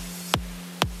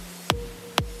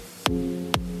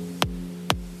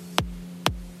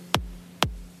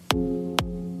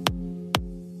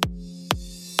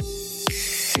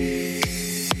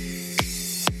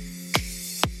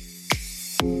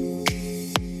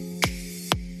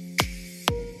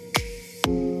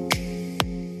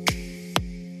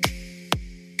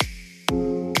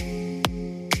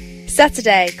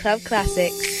 Saturday Club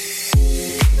Classics.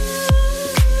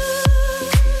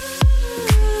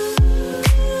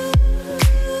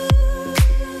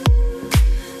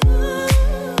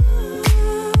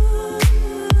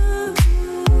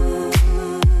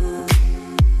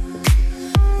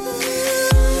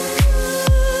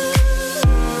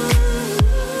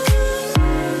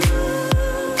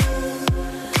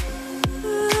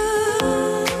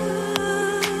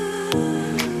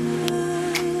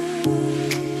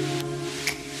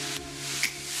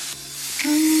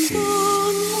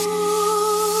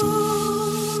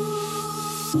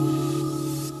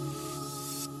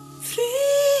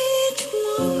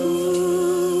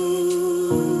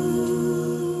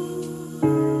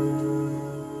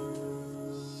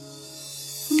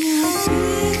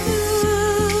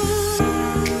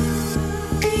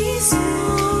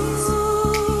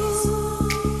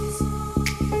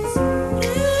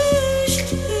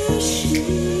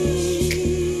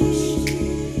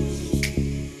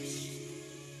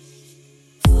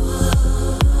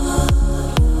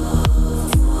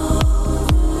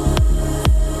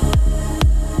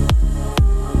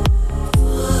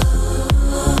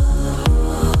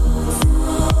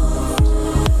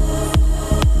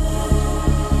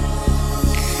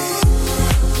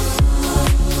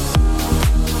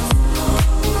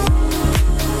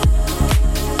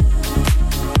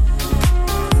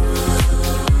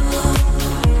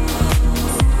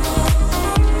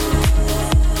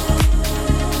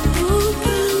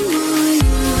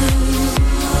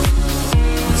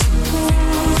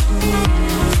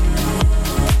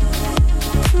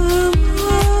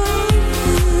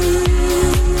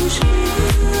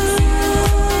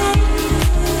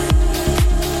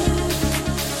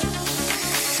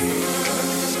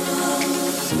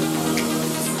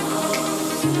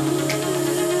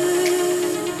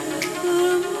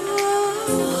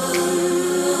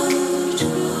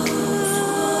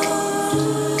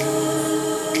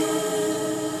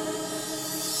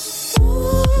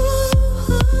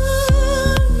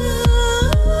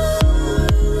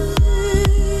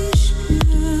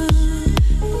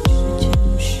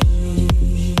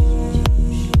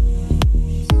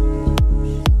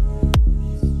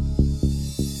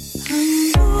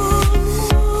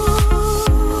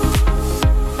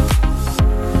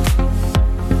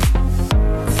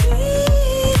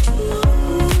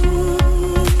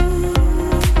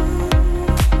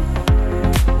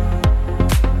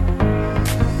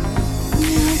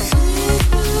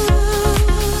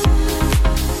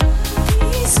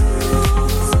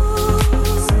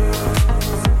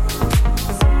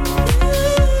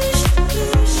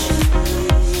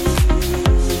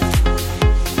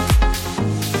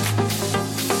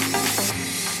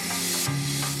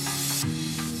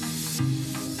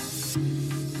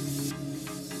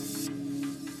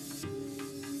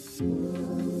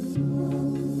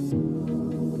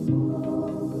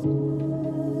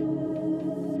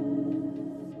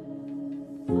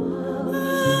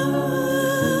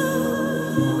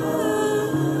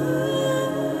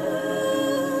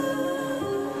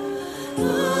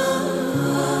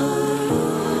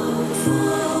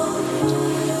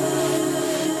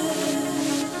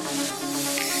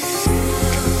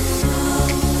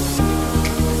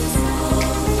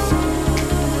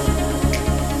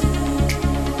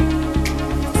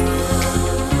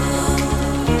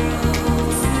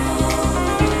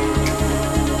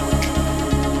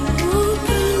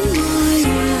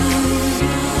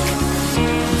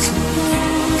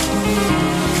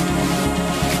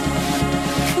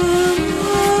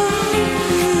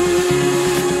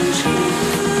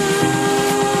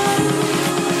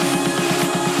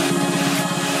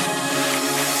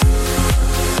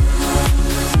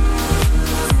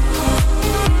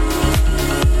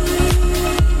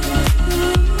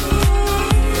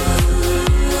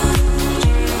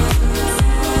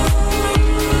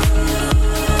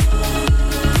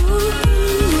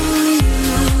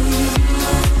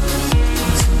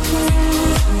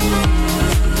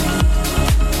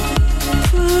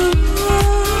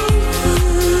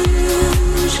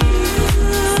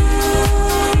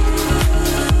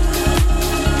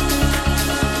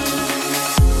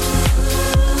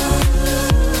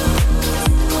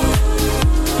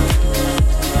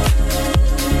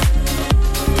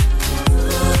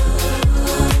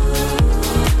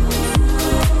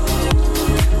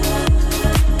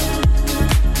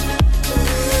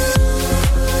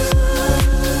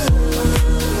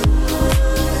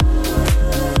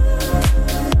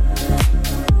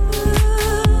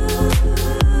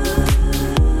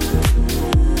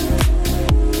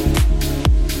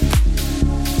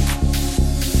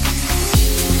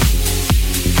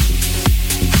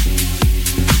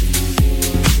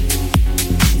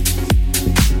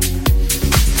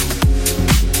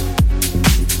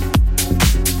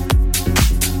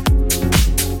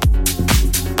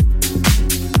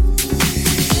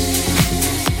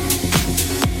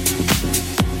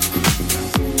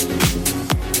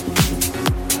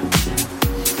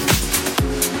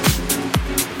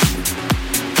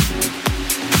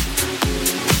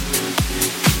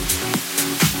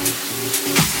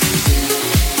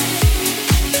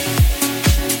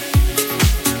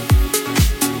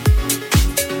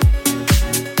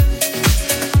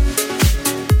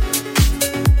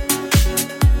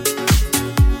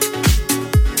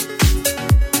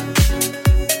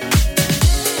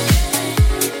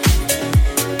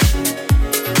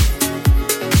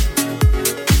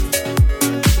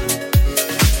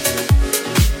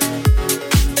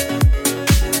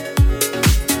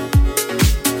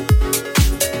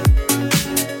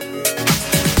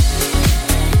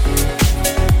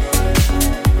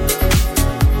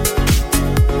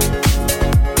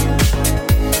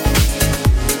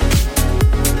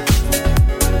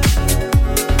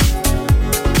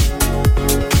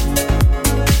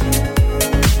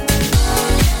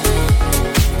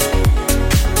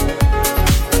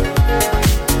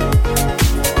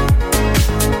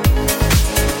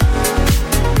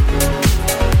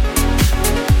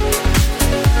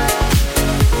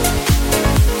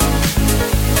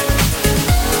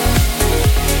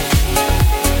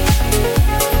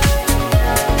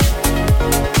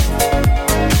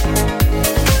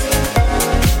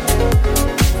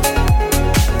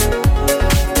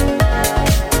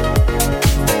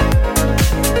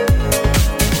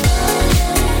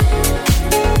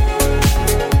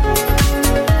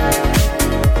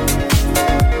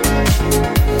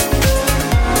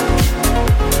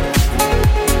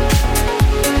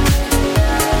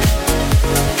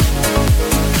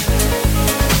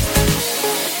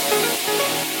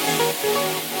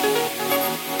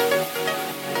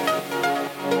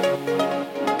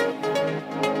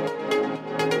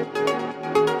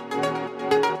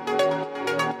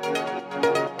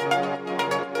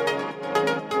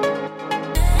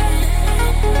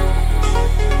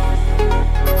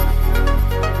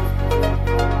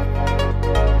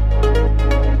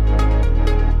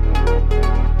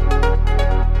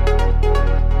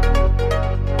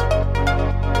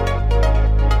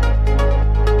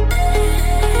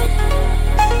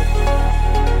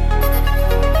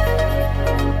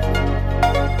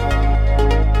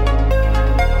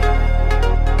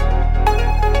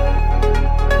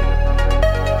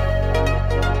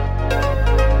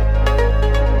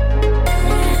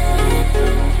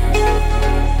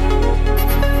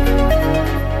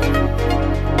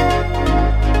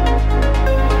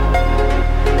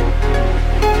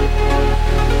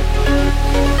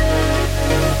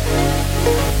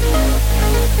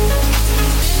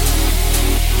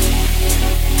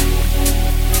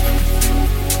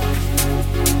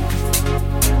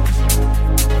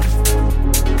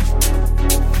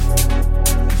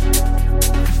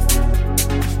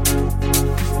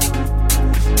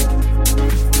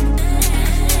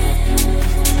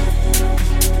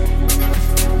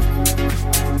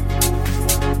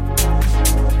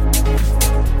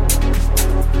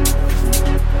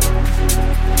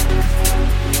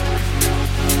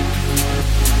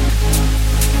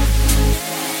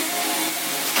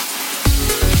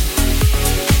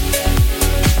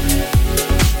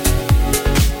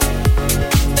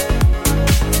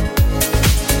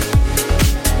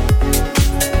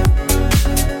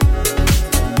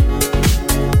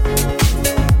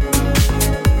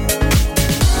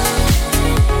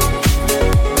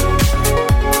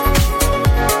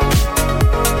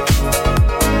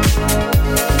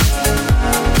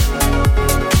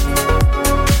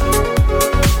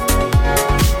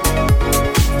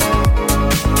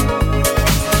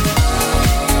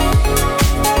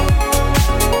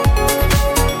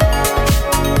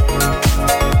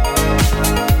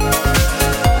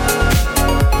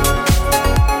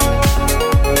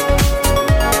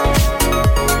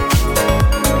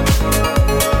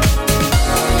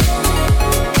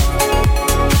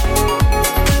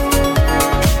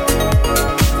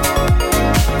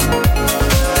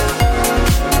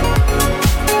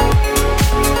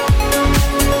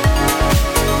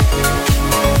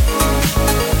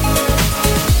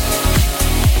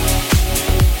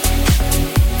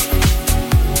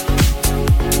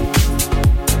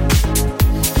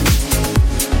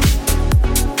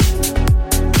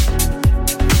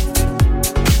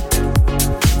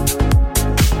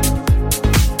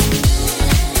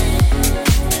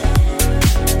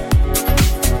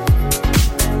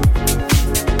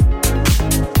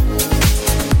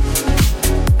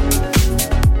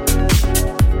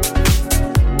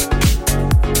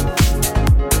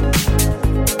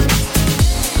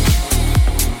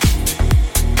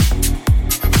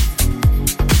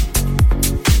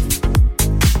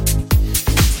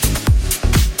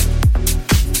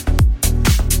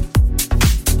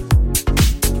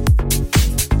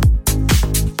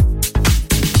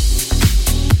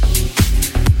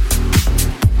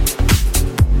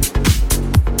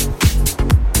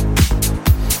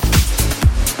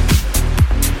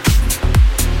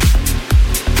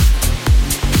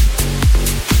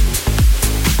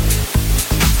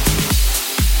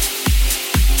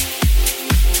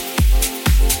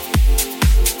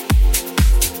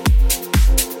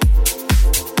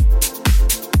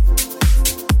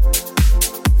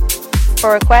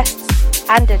 For requests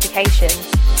and dedications,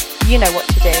 you know what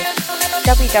to do.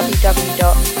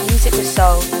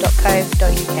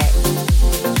 www.musicwithsoul.co.uk.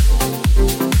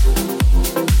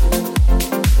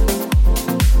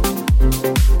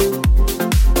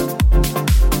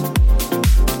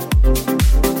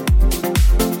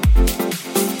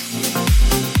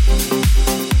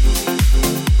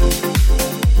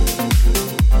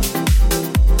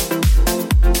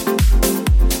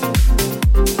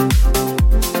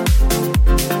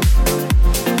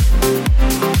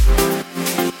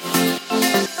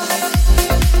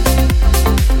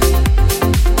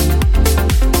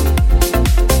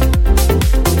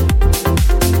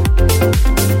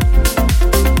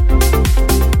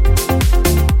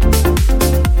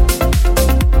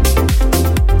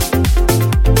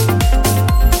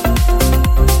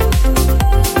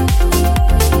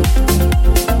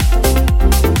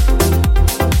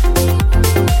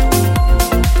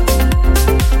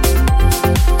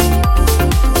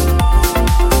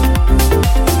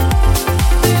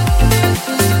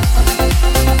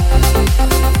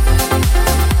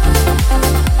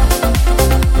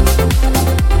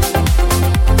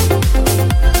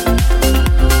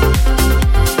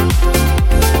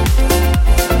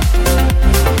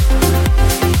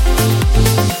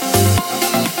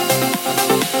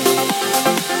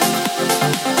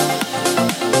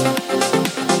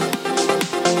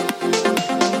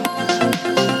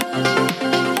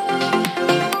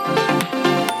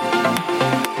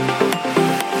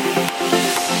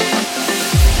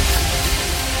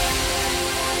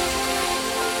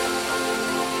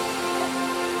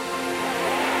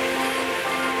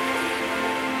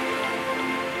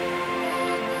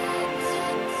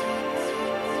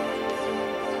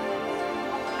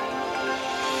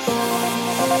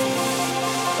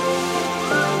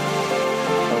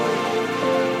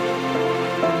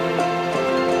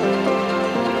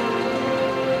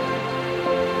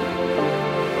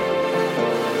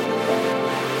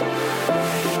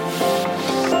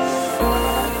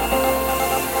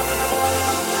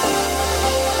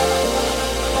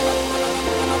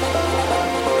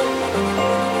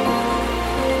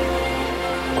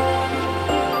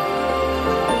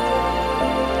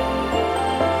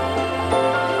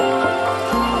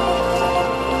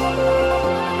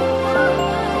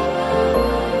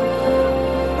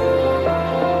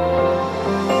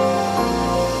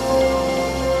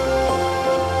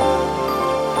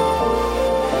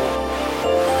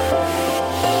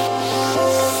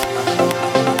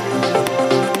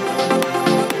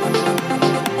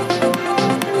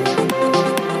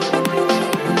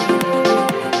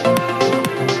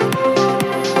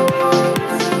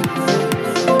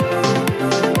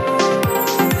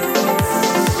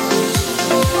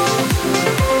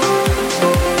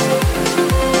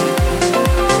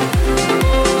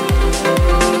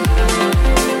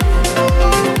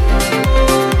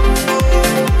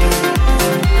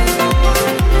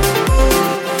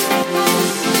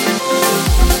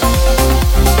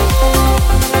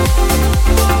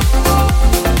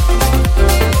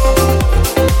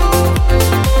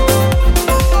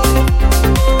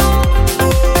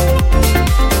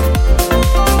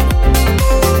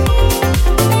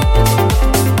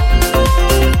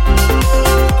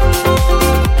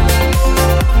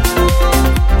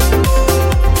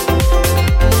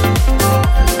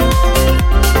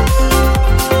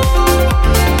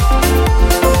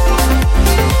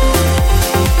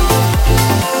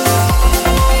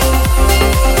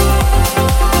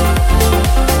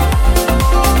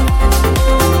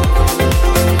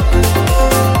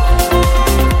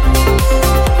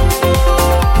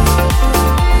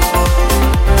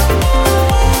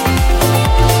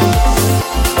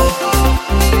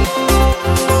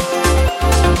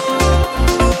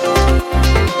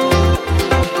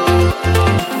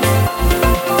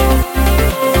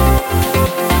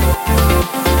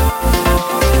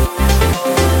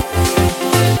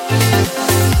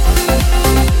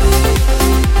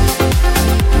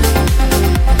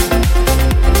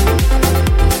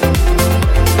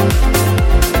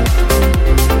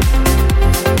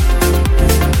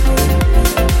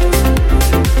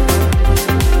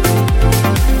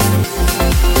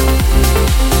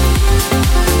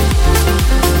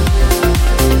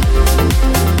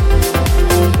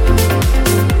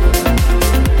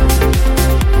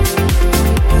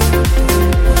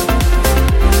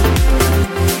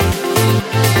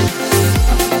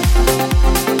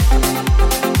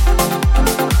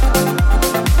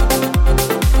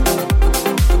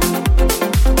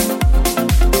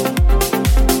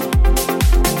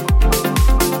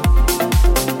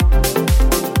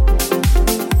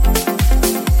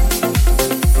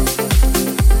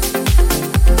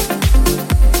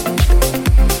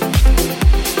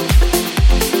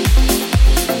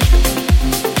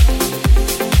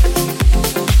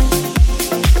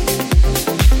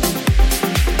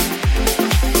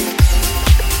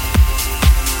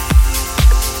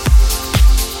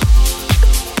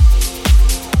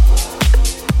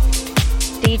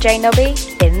 DJ Nobby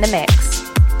in the mix.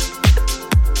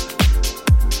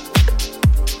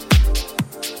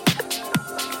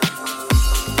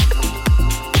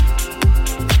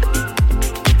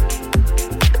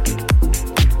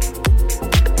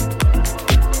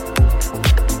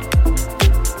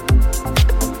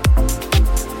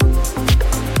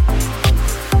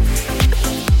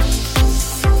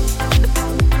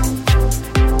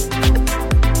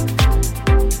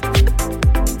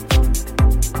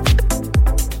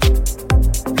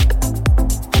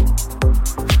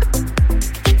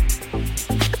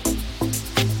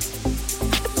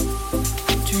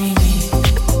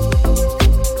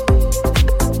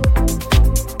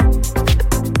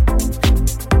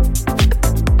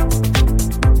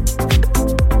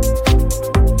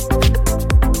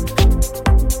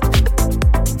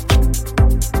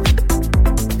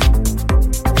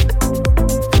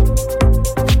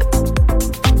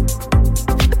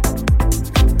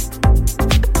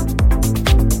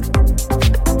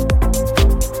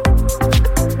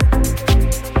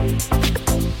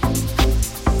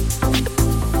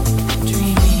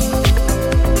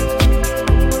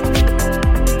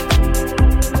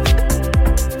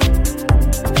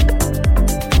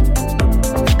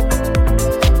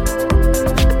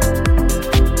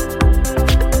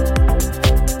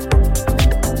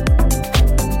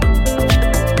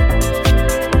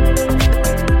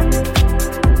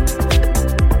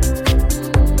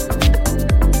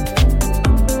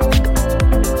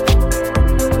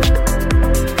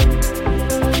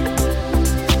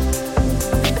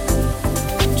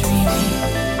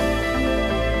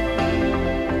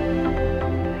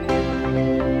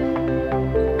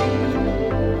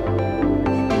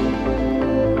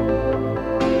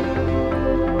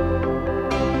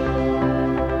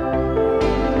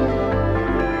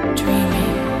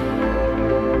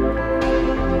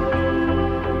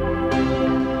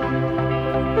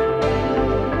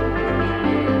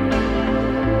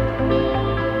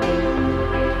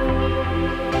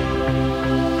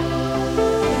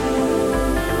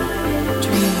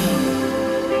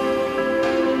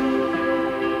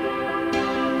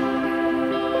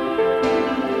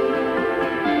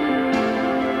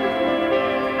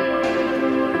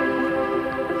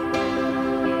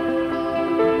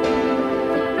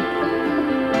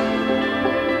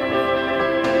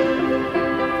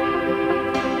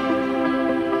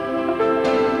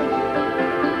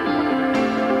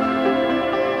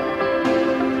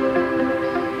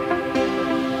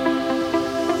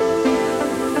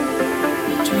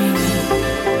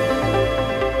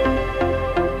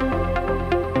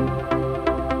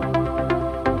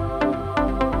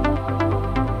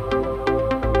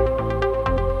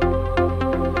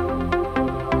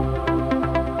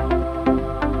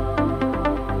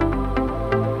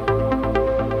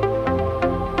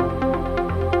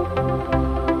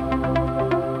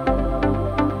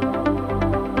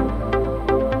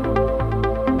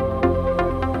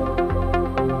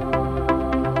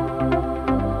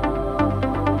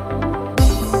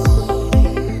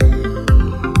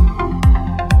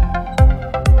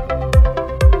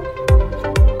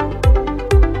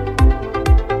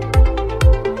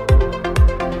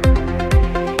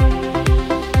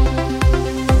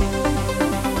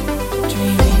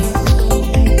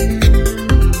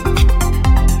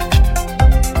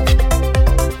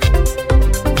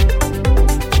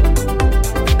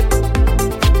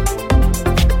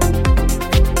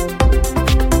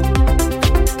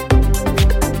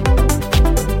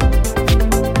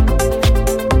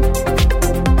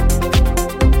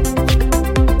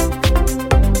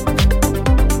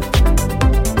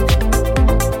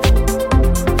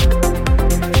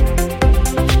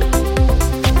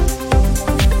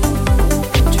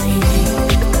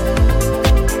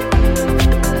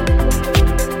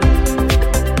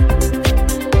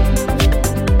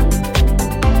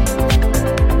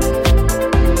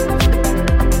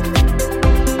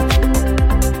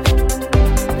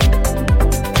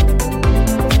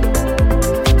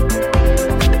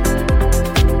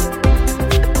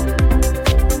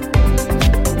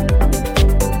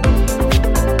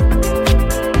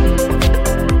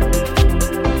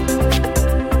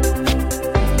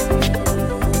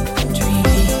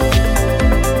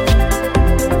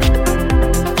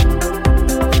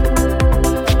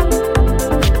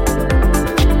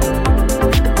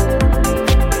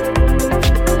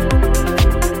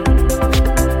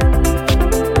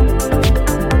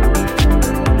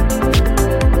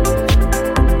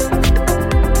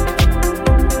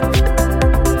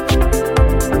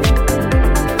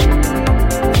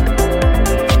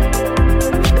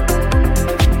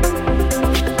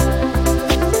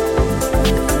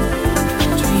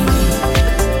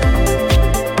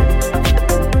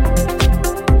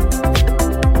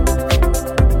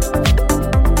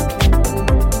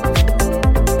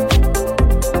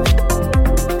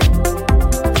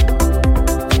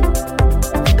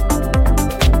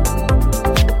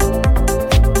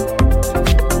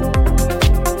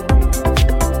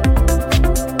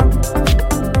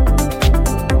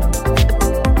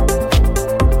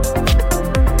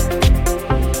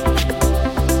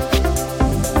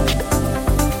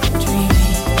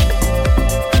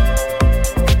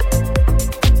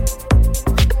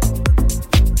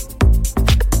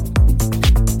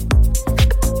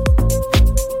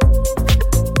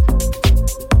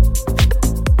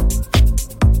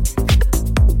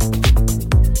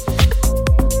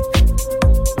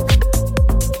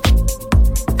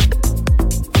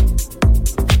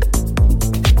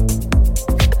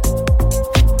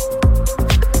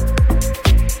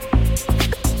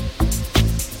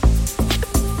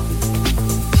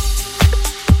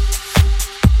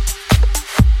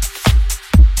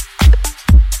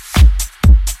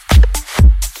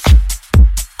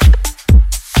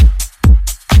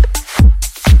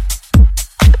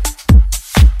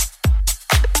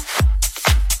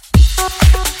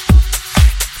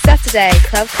 Saturday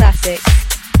Club Classics.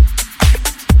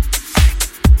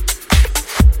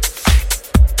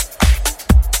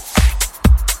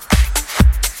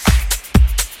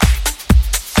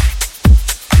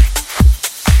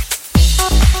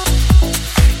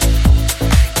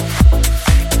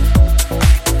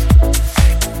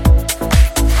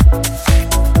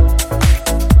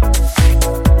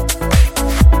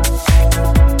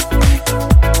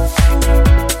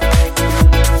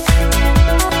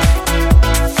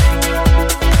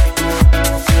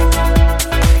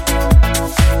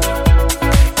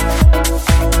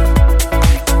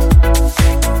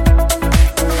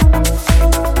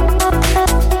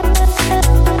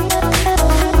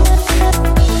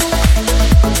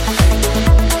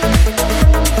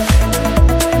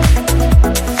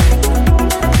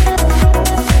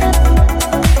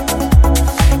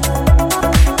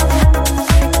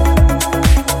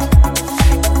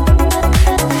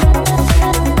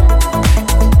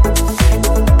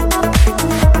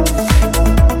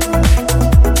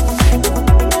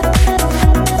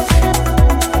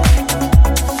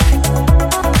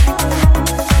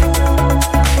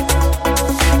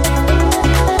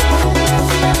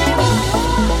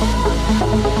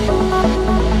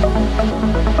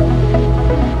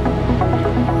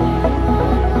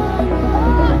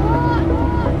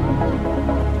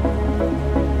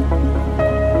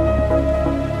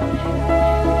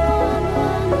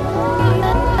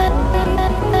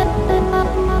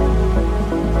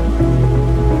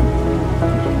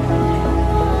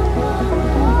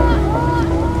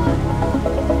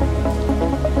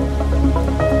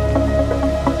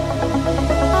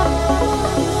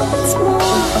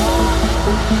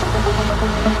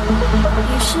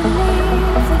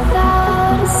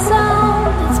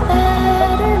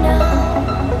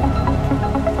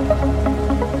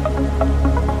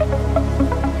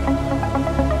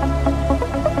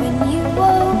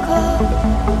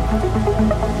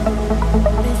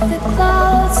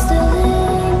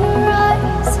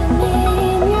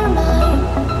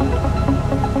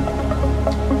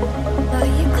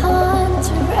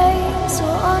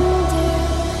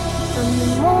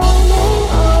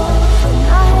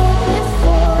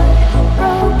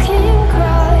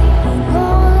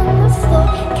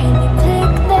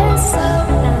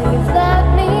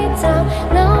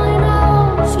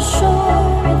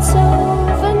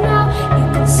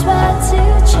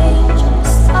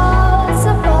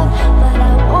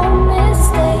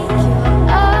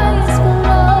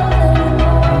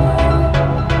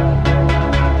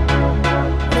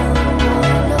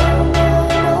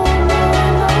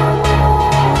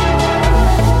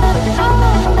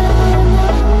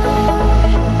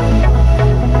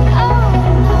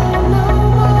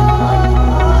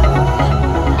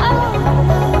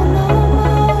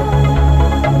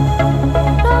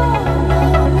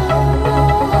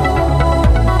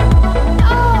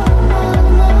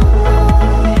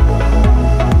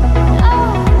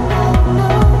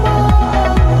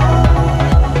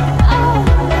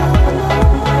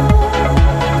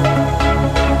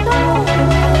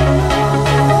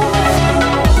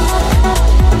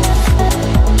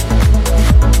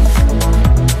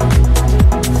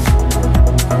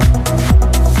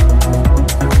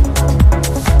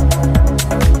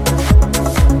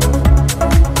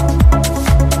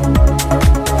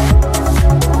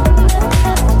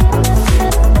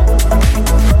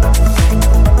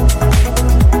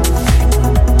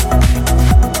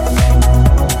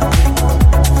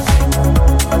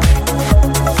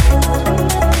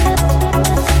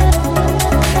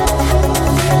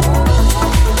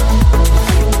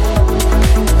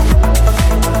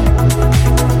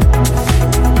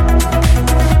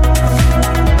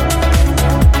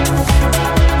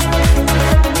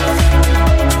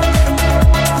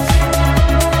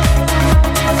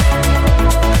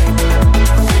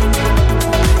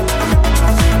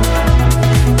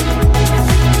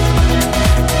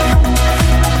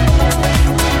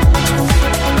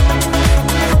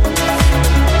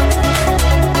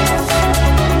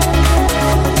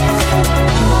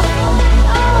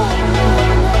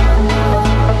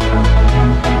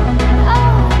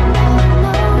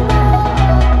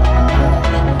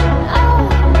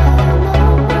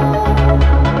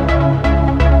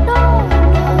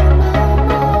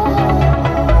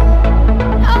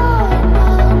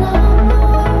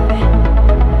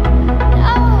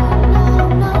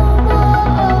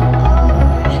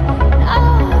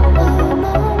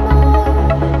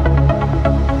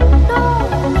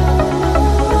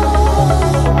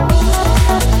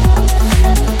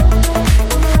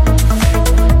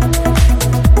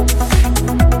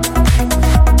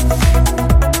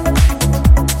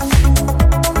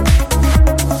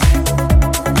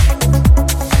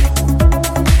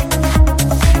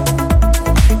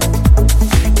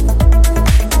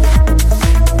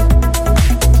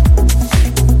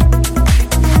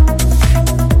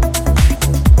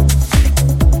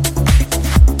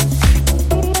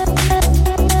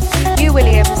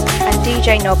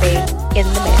 DJ Nobby in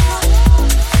the mix.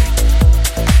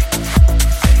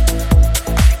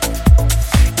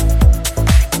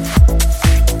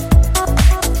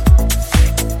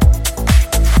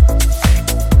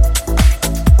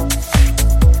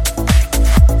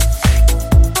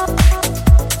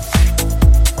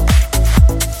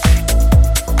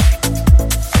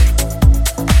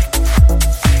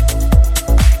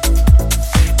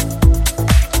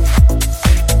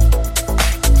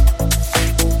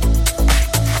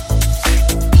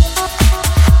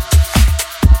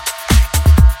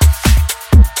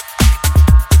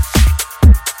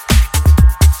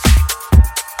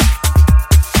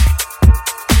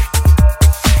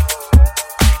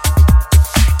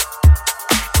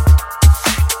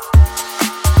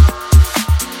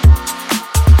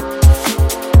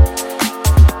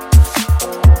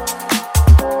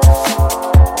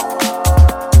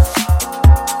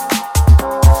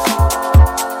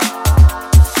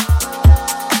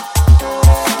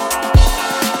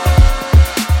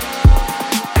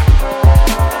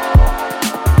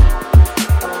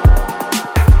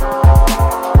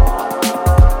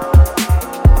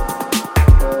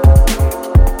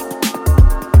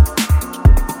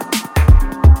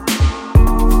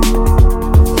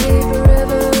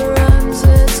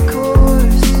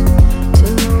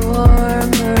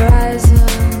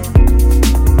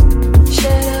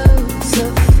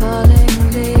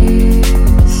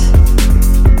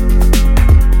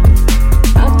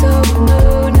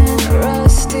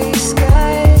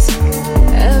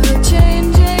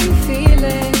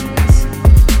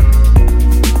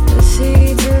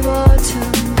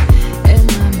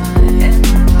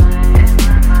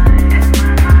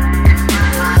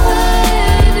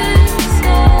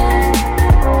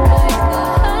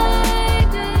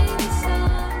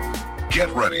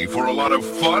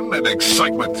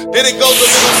 Excitement. And it goes a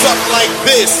little something like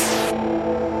this.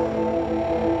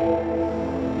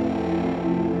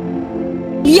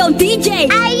 Yo, DJ,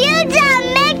 are you done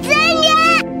mixing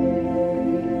yet?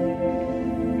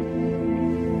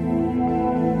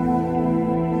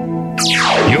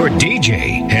 Your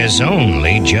DJ has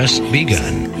only just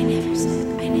begun.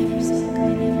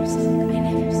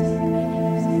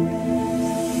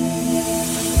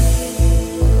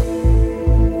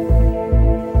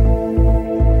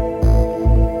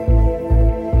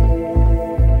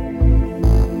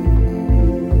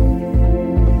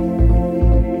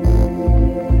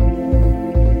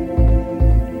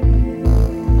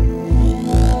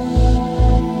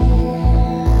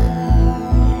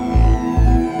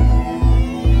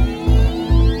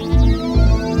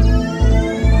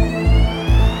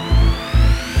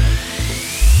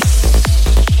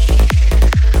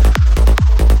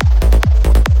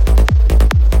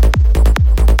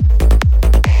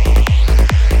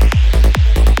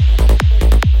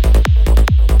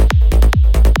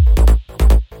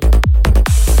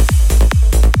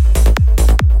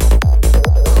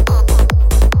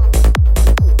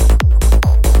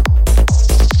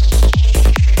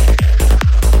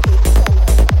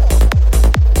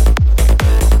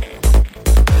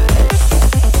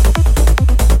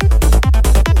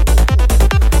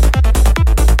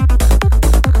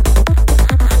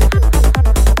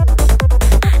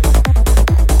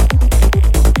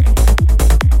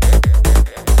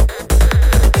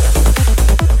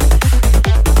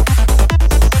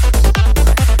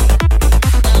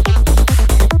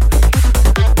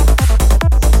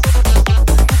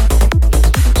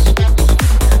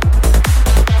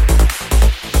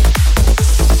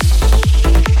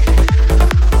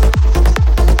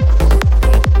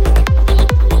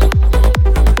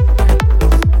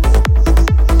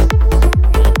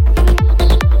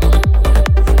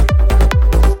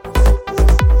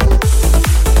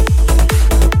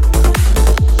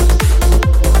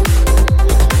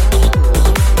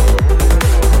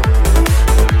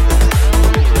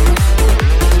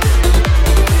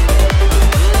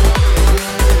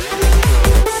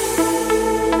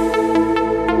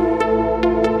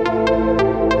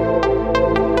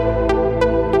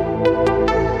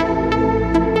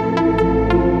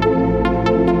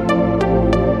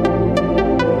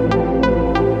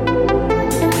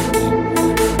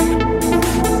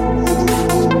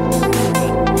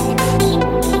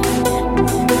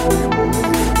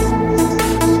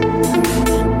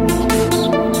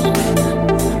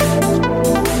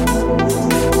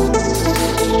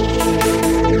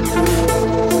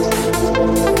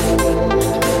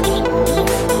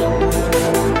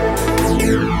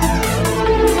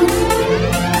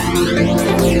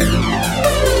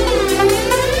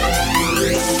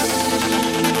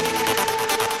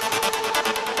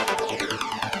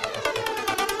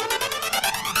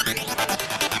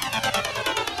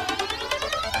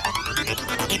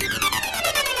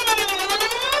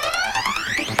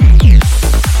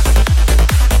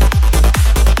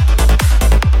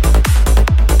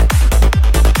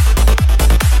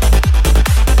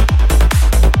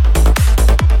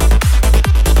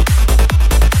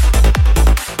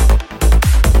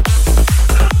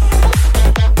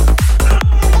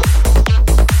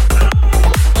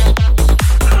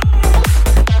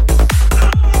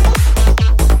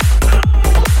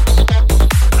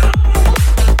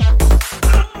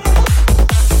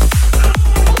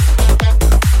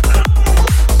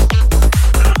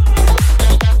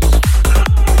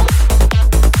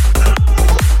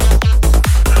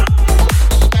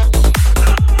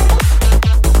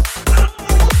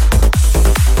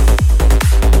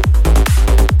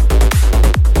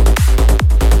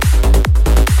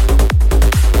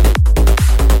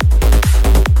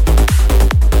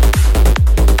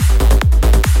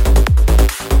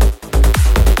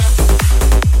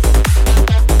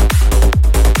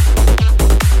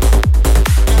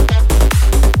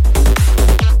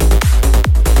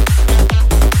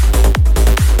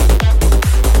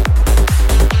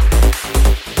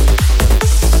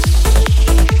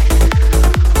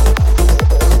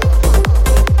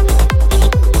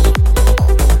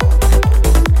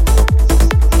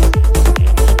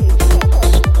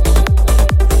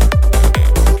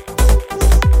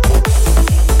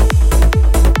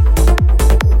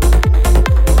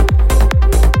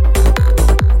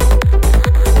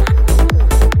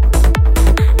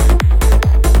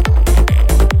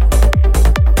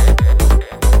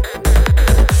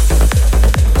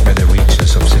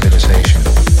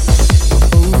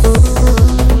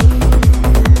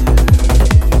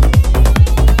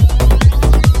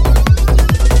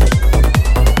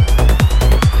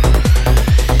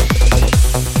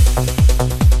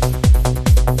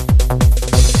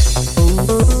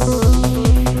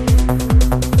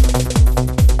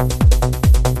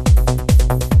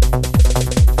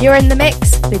 You're in the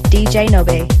mix with DJ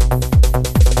Nobby.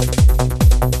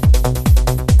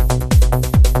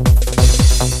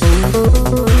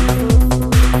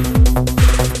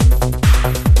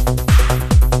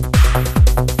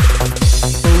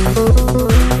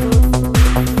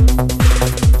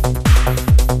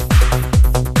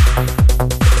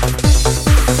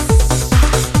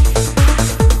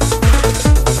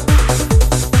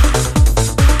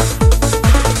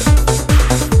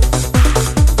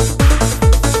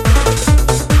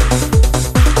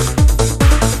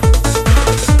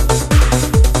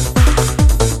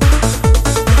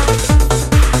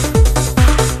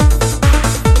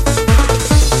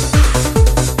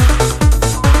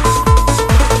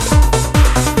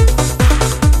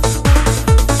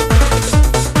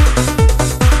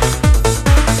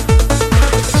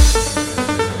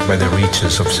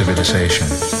 Of civilization.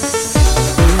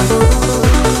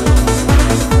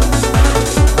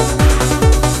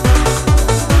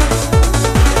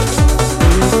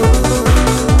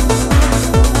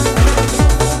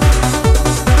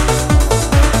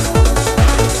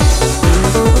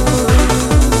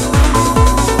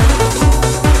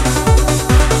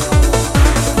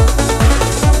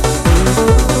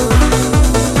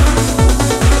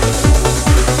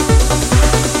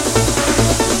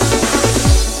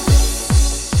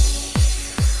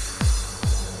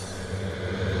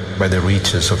 By the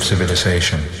reaches of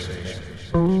civilization.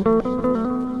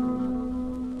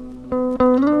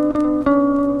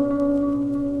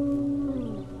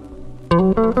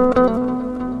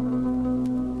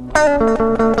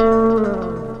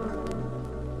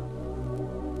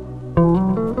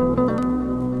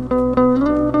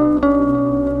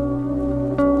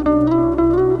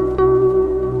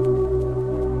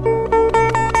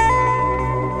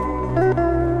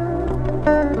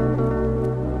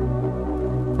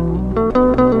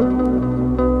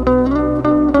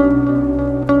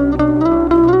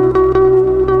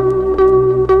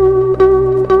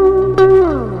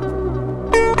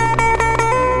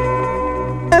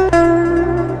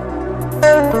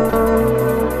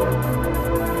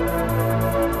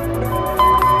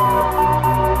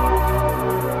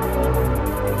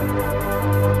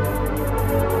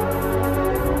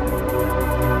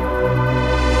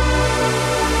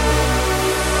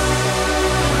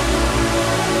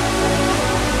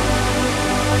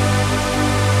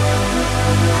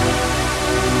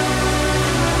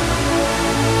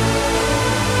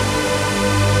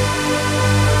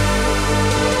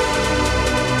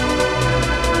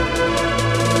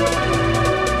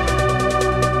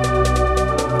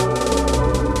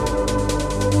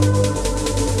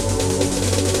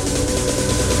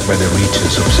 By the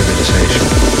reaches of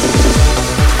civilization.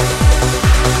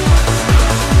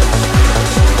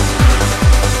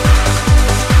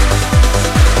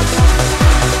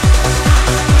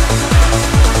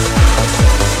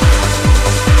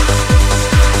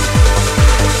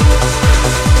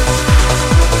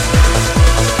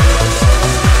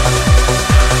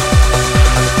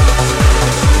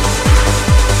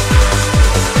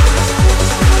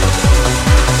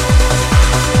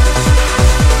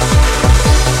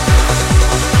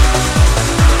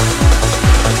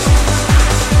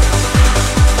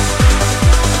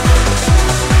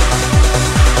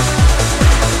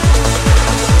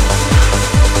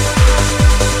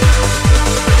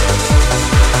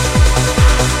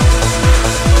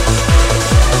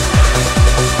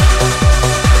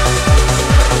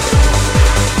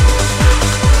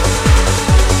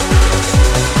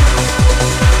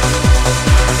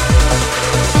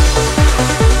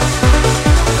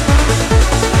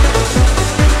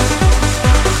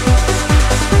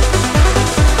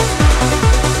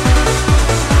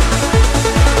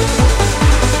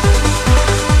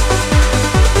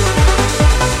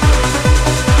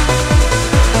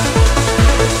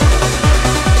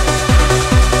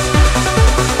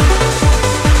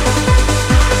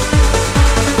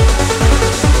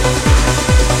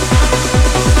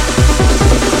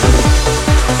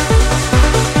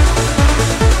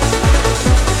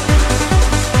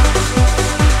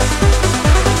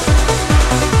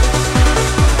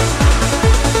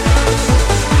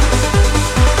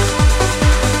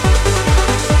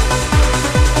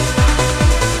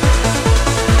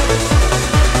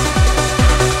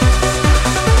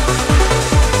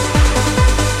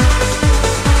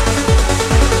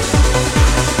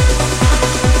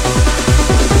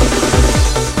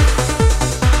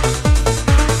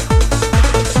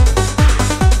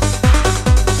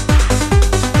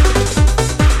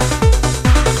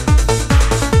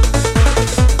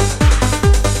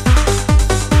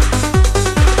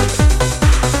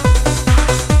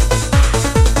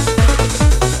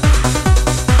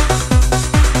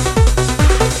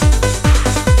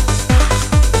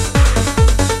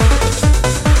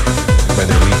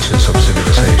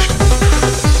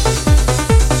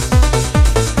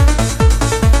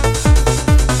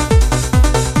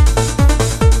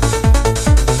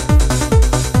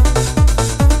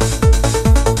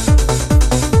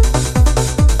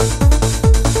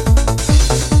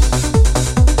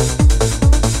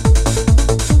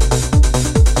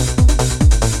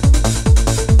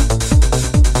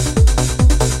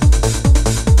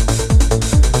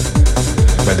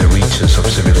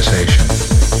 civilization.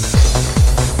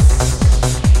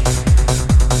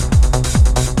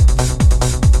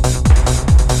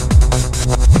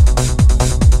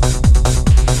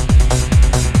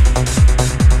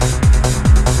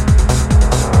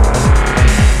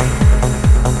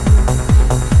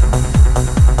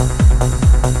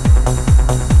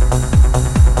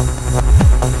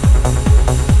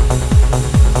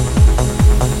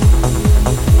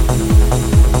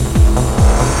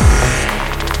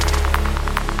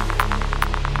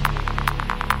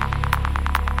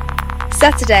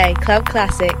 Saturday Club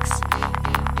Classics.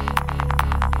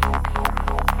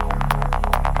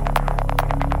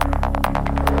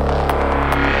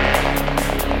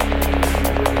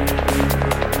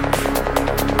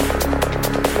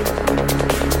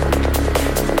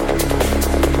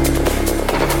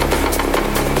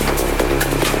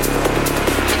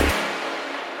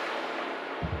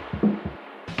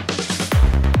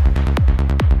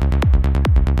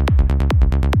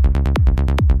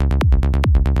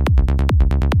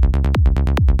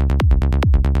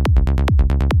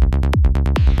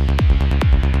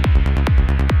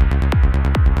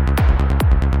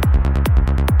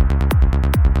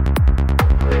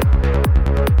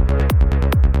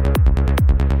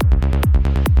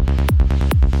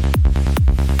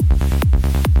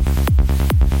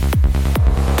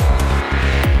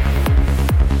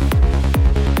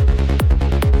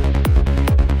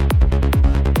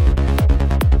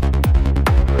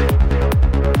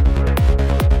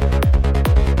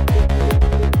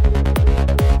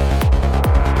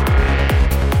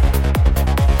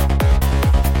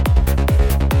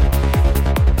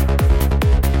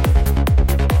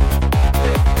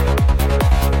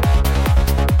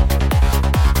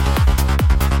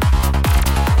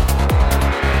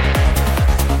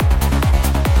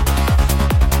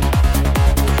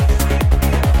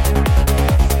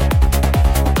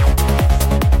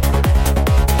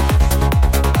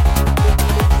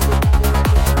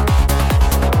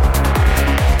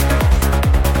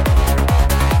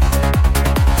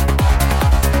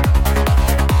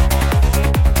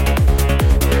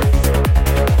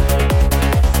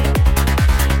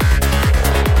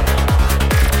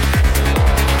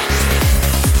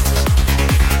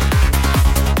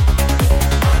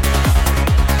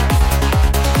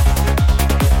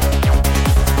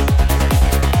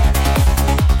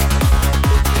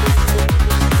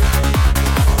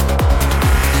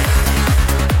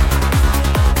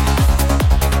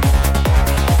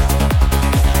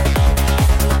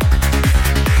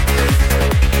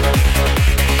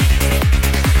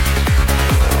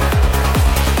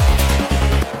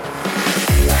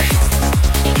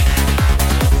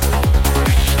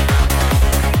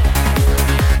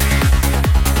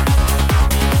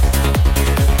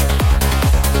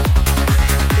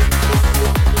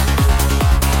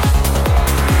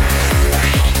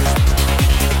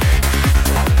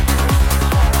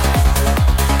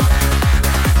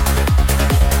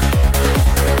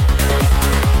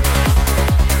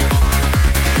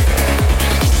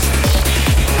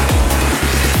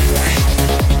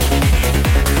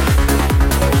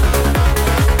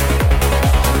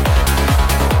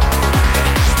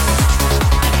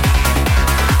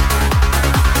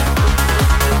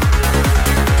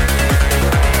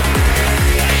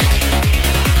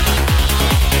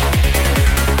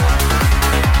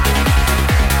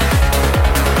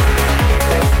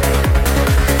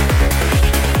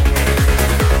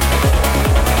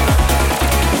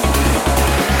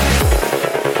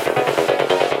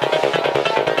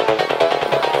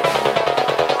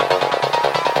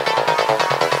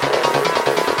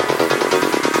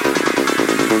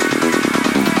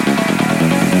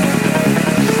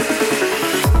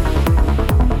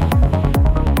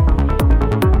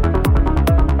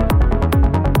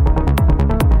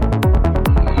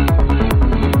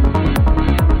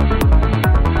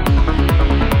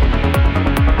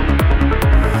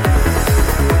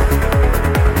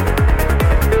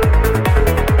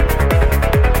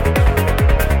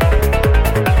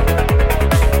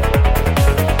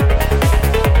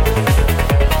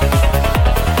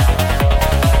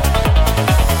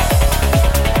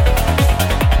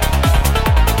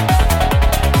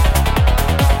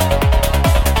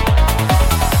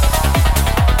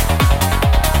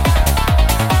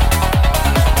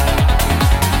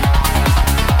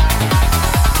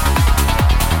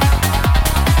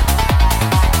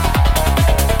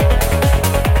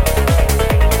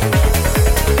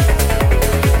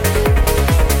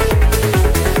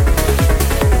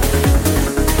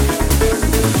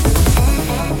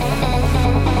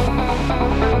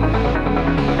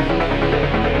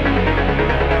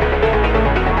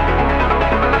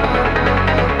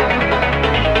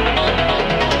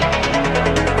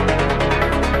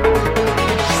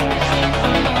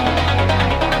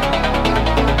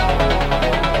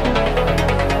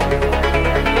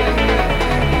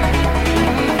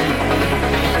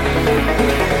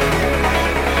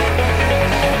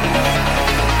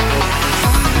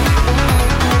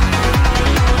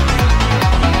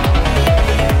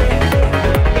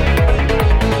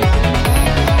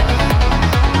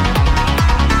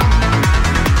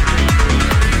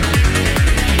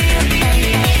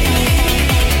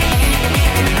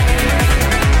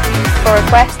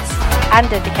 requests and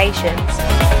dedications,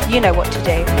 you know what to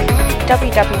do.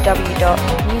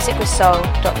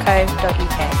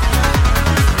 www.musicwithsoul.co.uk.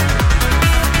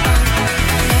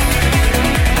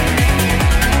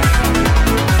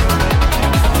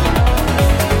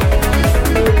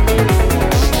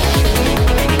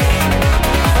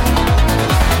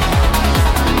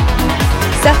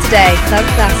 Saturday Club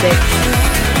Classics.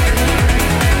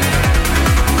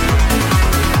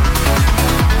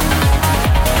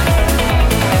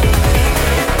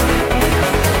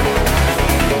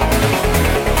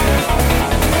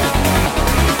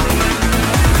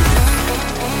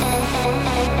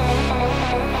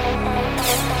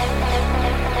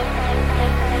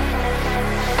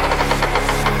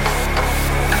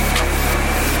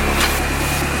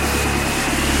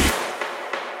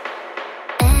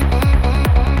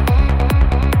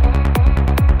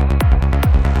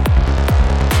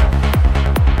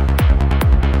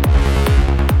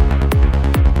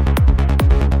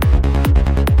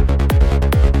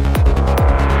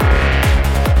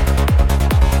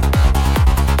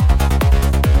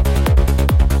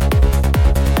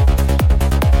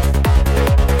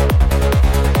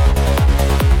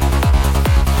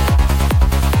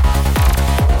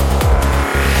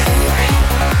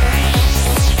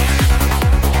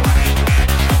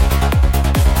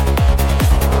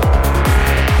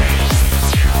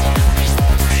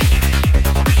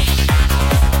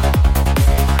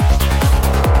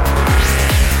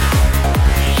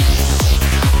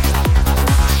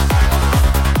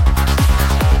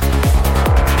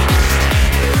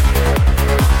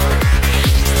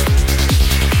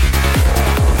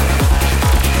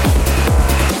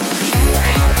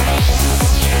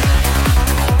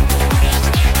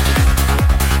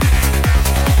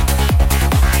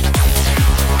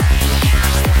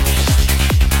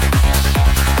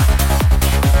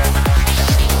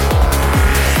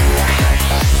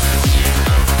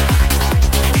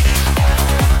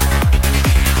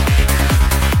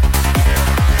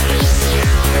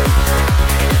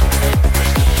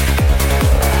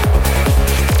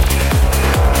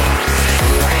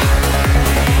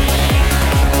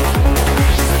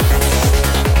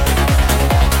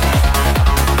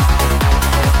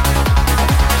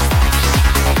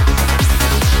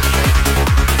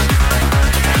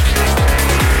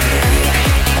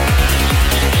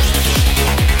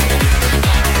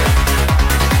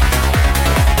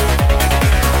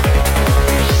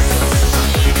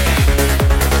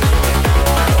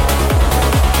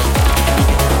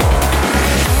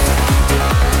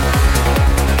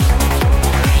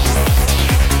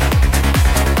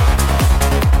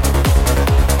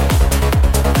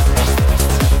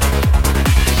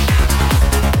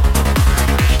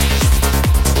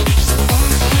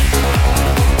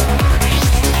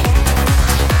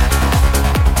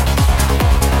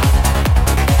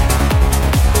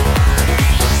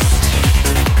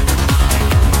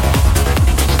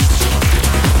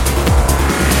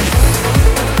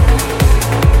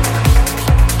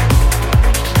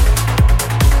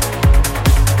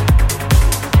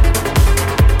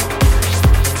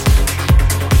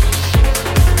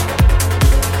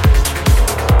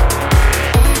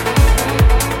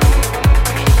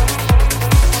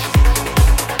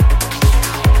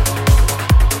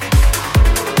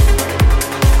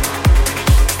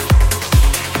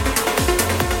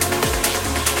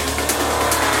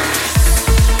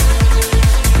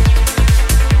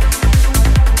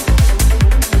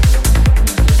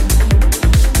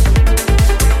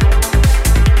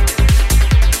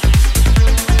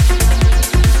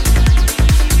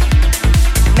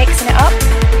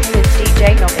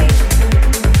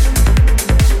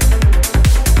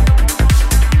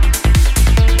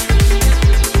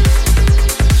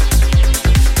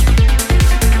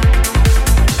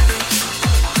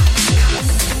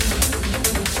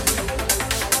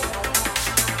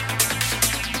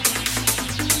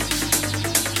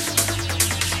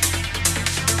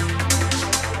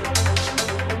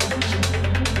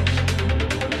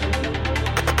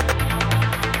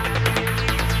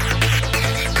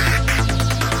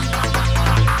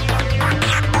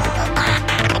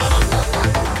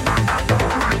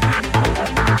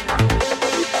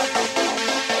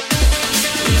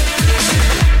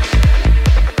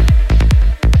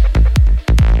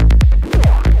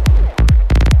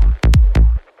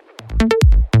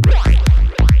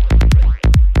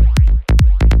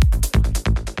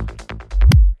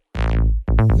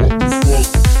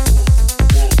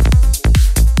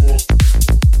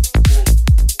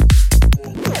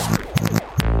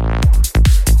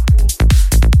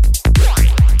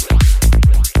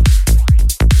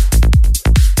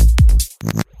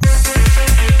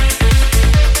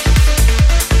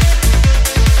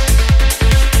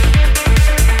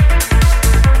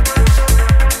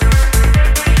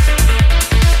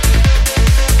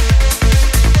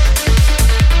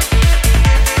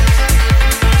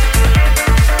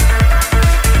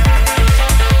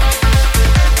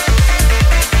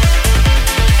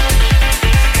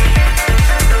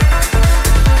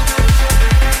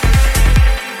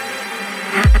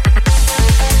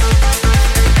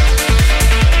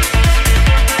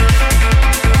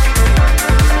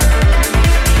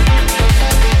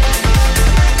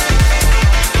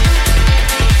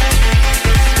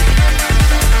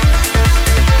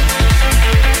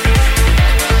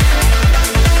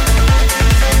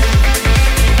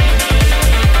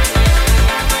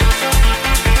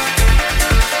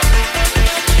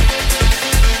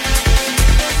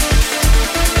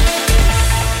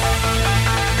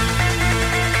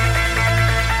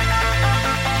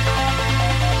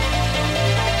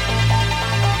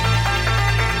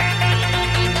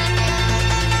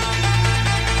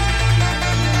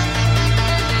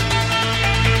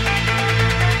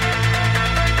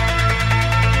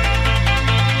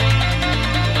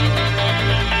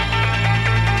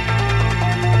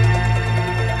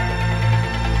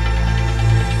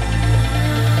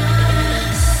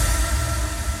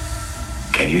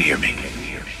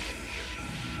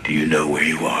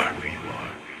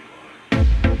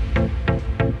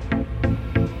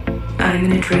 I'm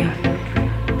in a dream.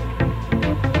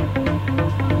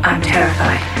 I'm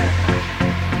terrified.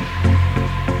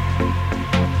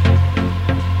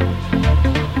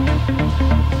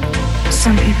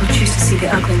 Some people choose to see the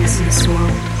ugliness in this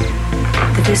world,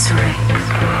 the disarray.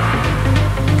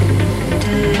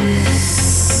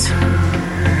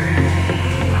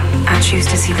 I choose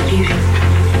to see the beauty.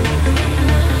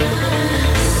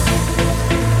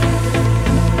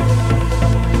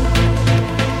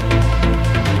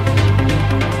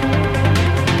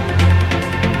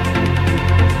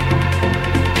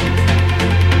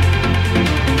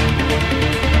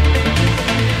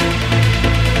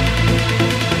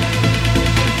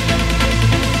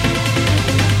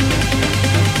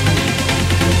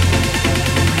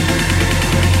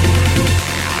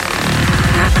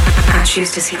 I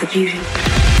choose to see the beauty.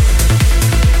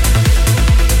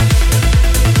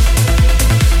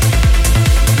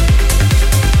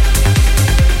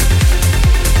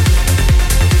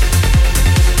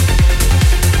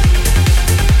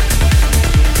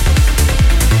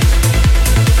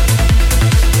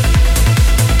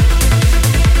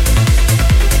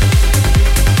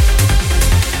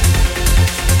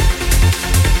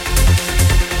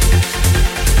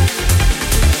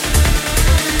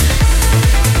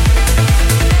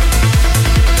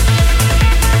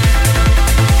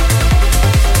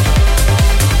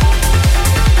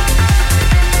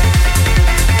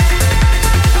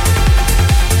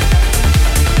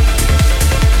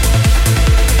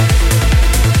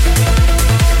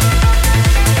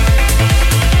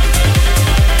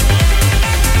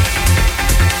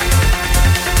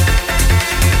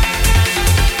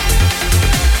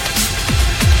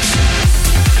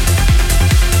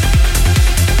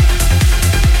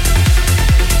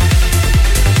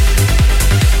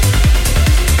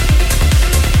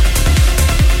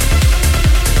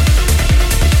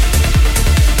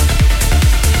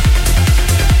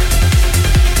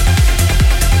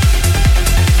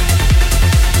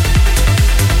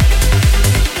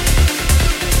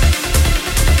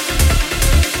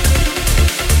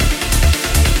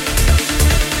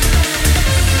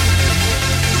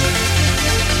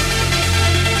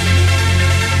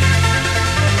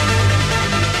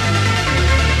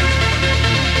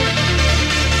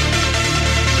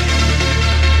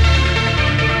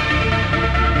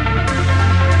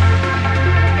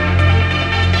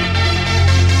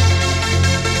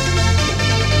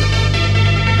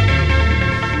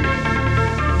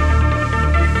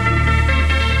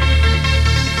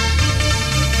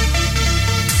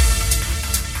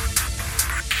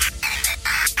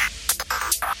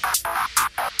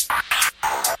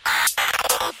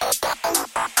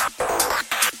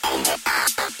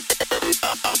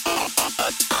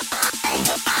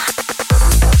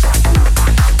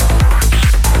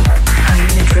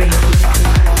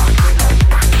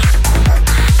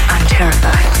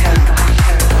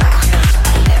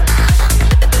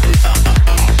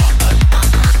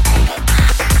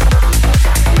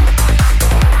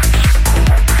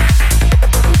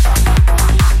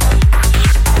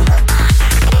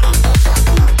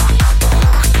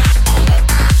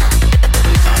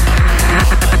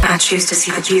 Choose to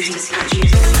see the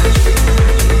beauty.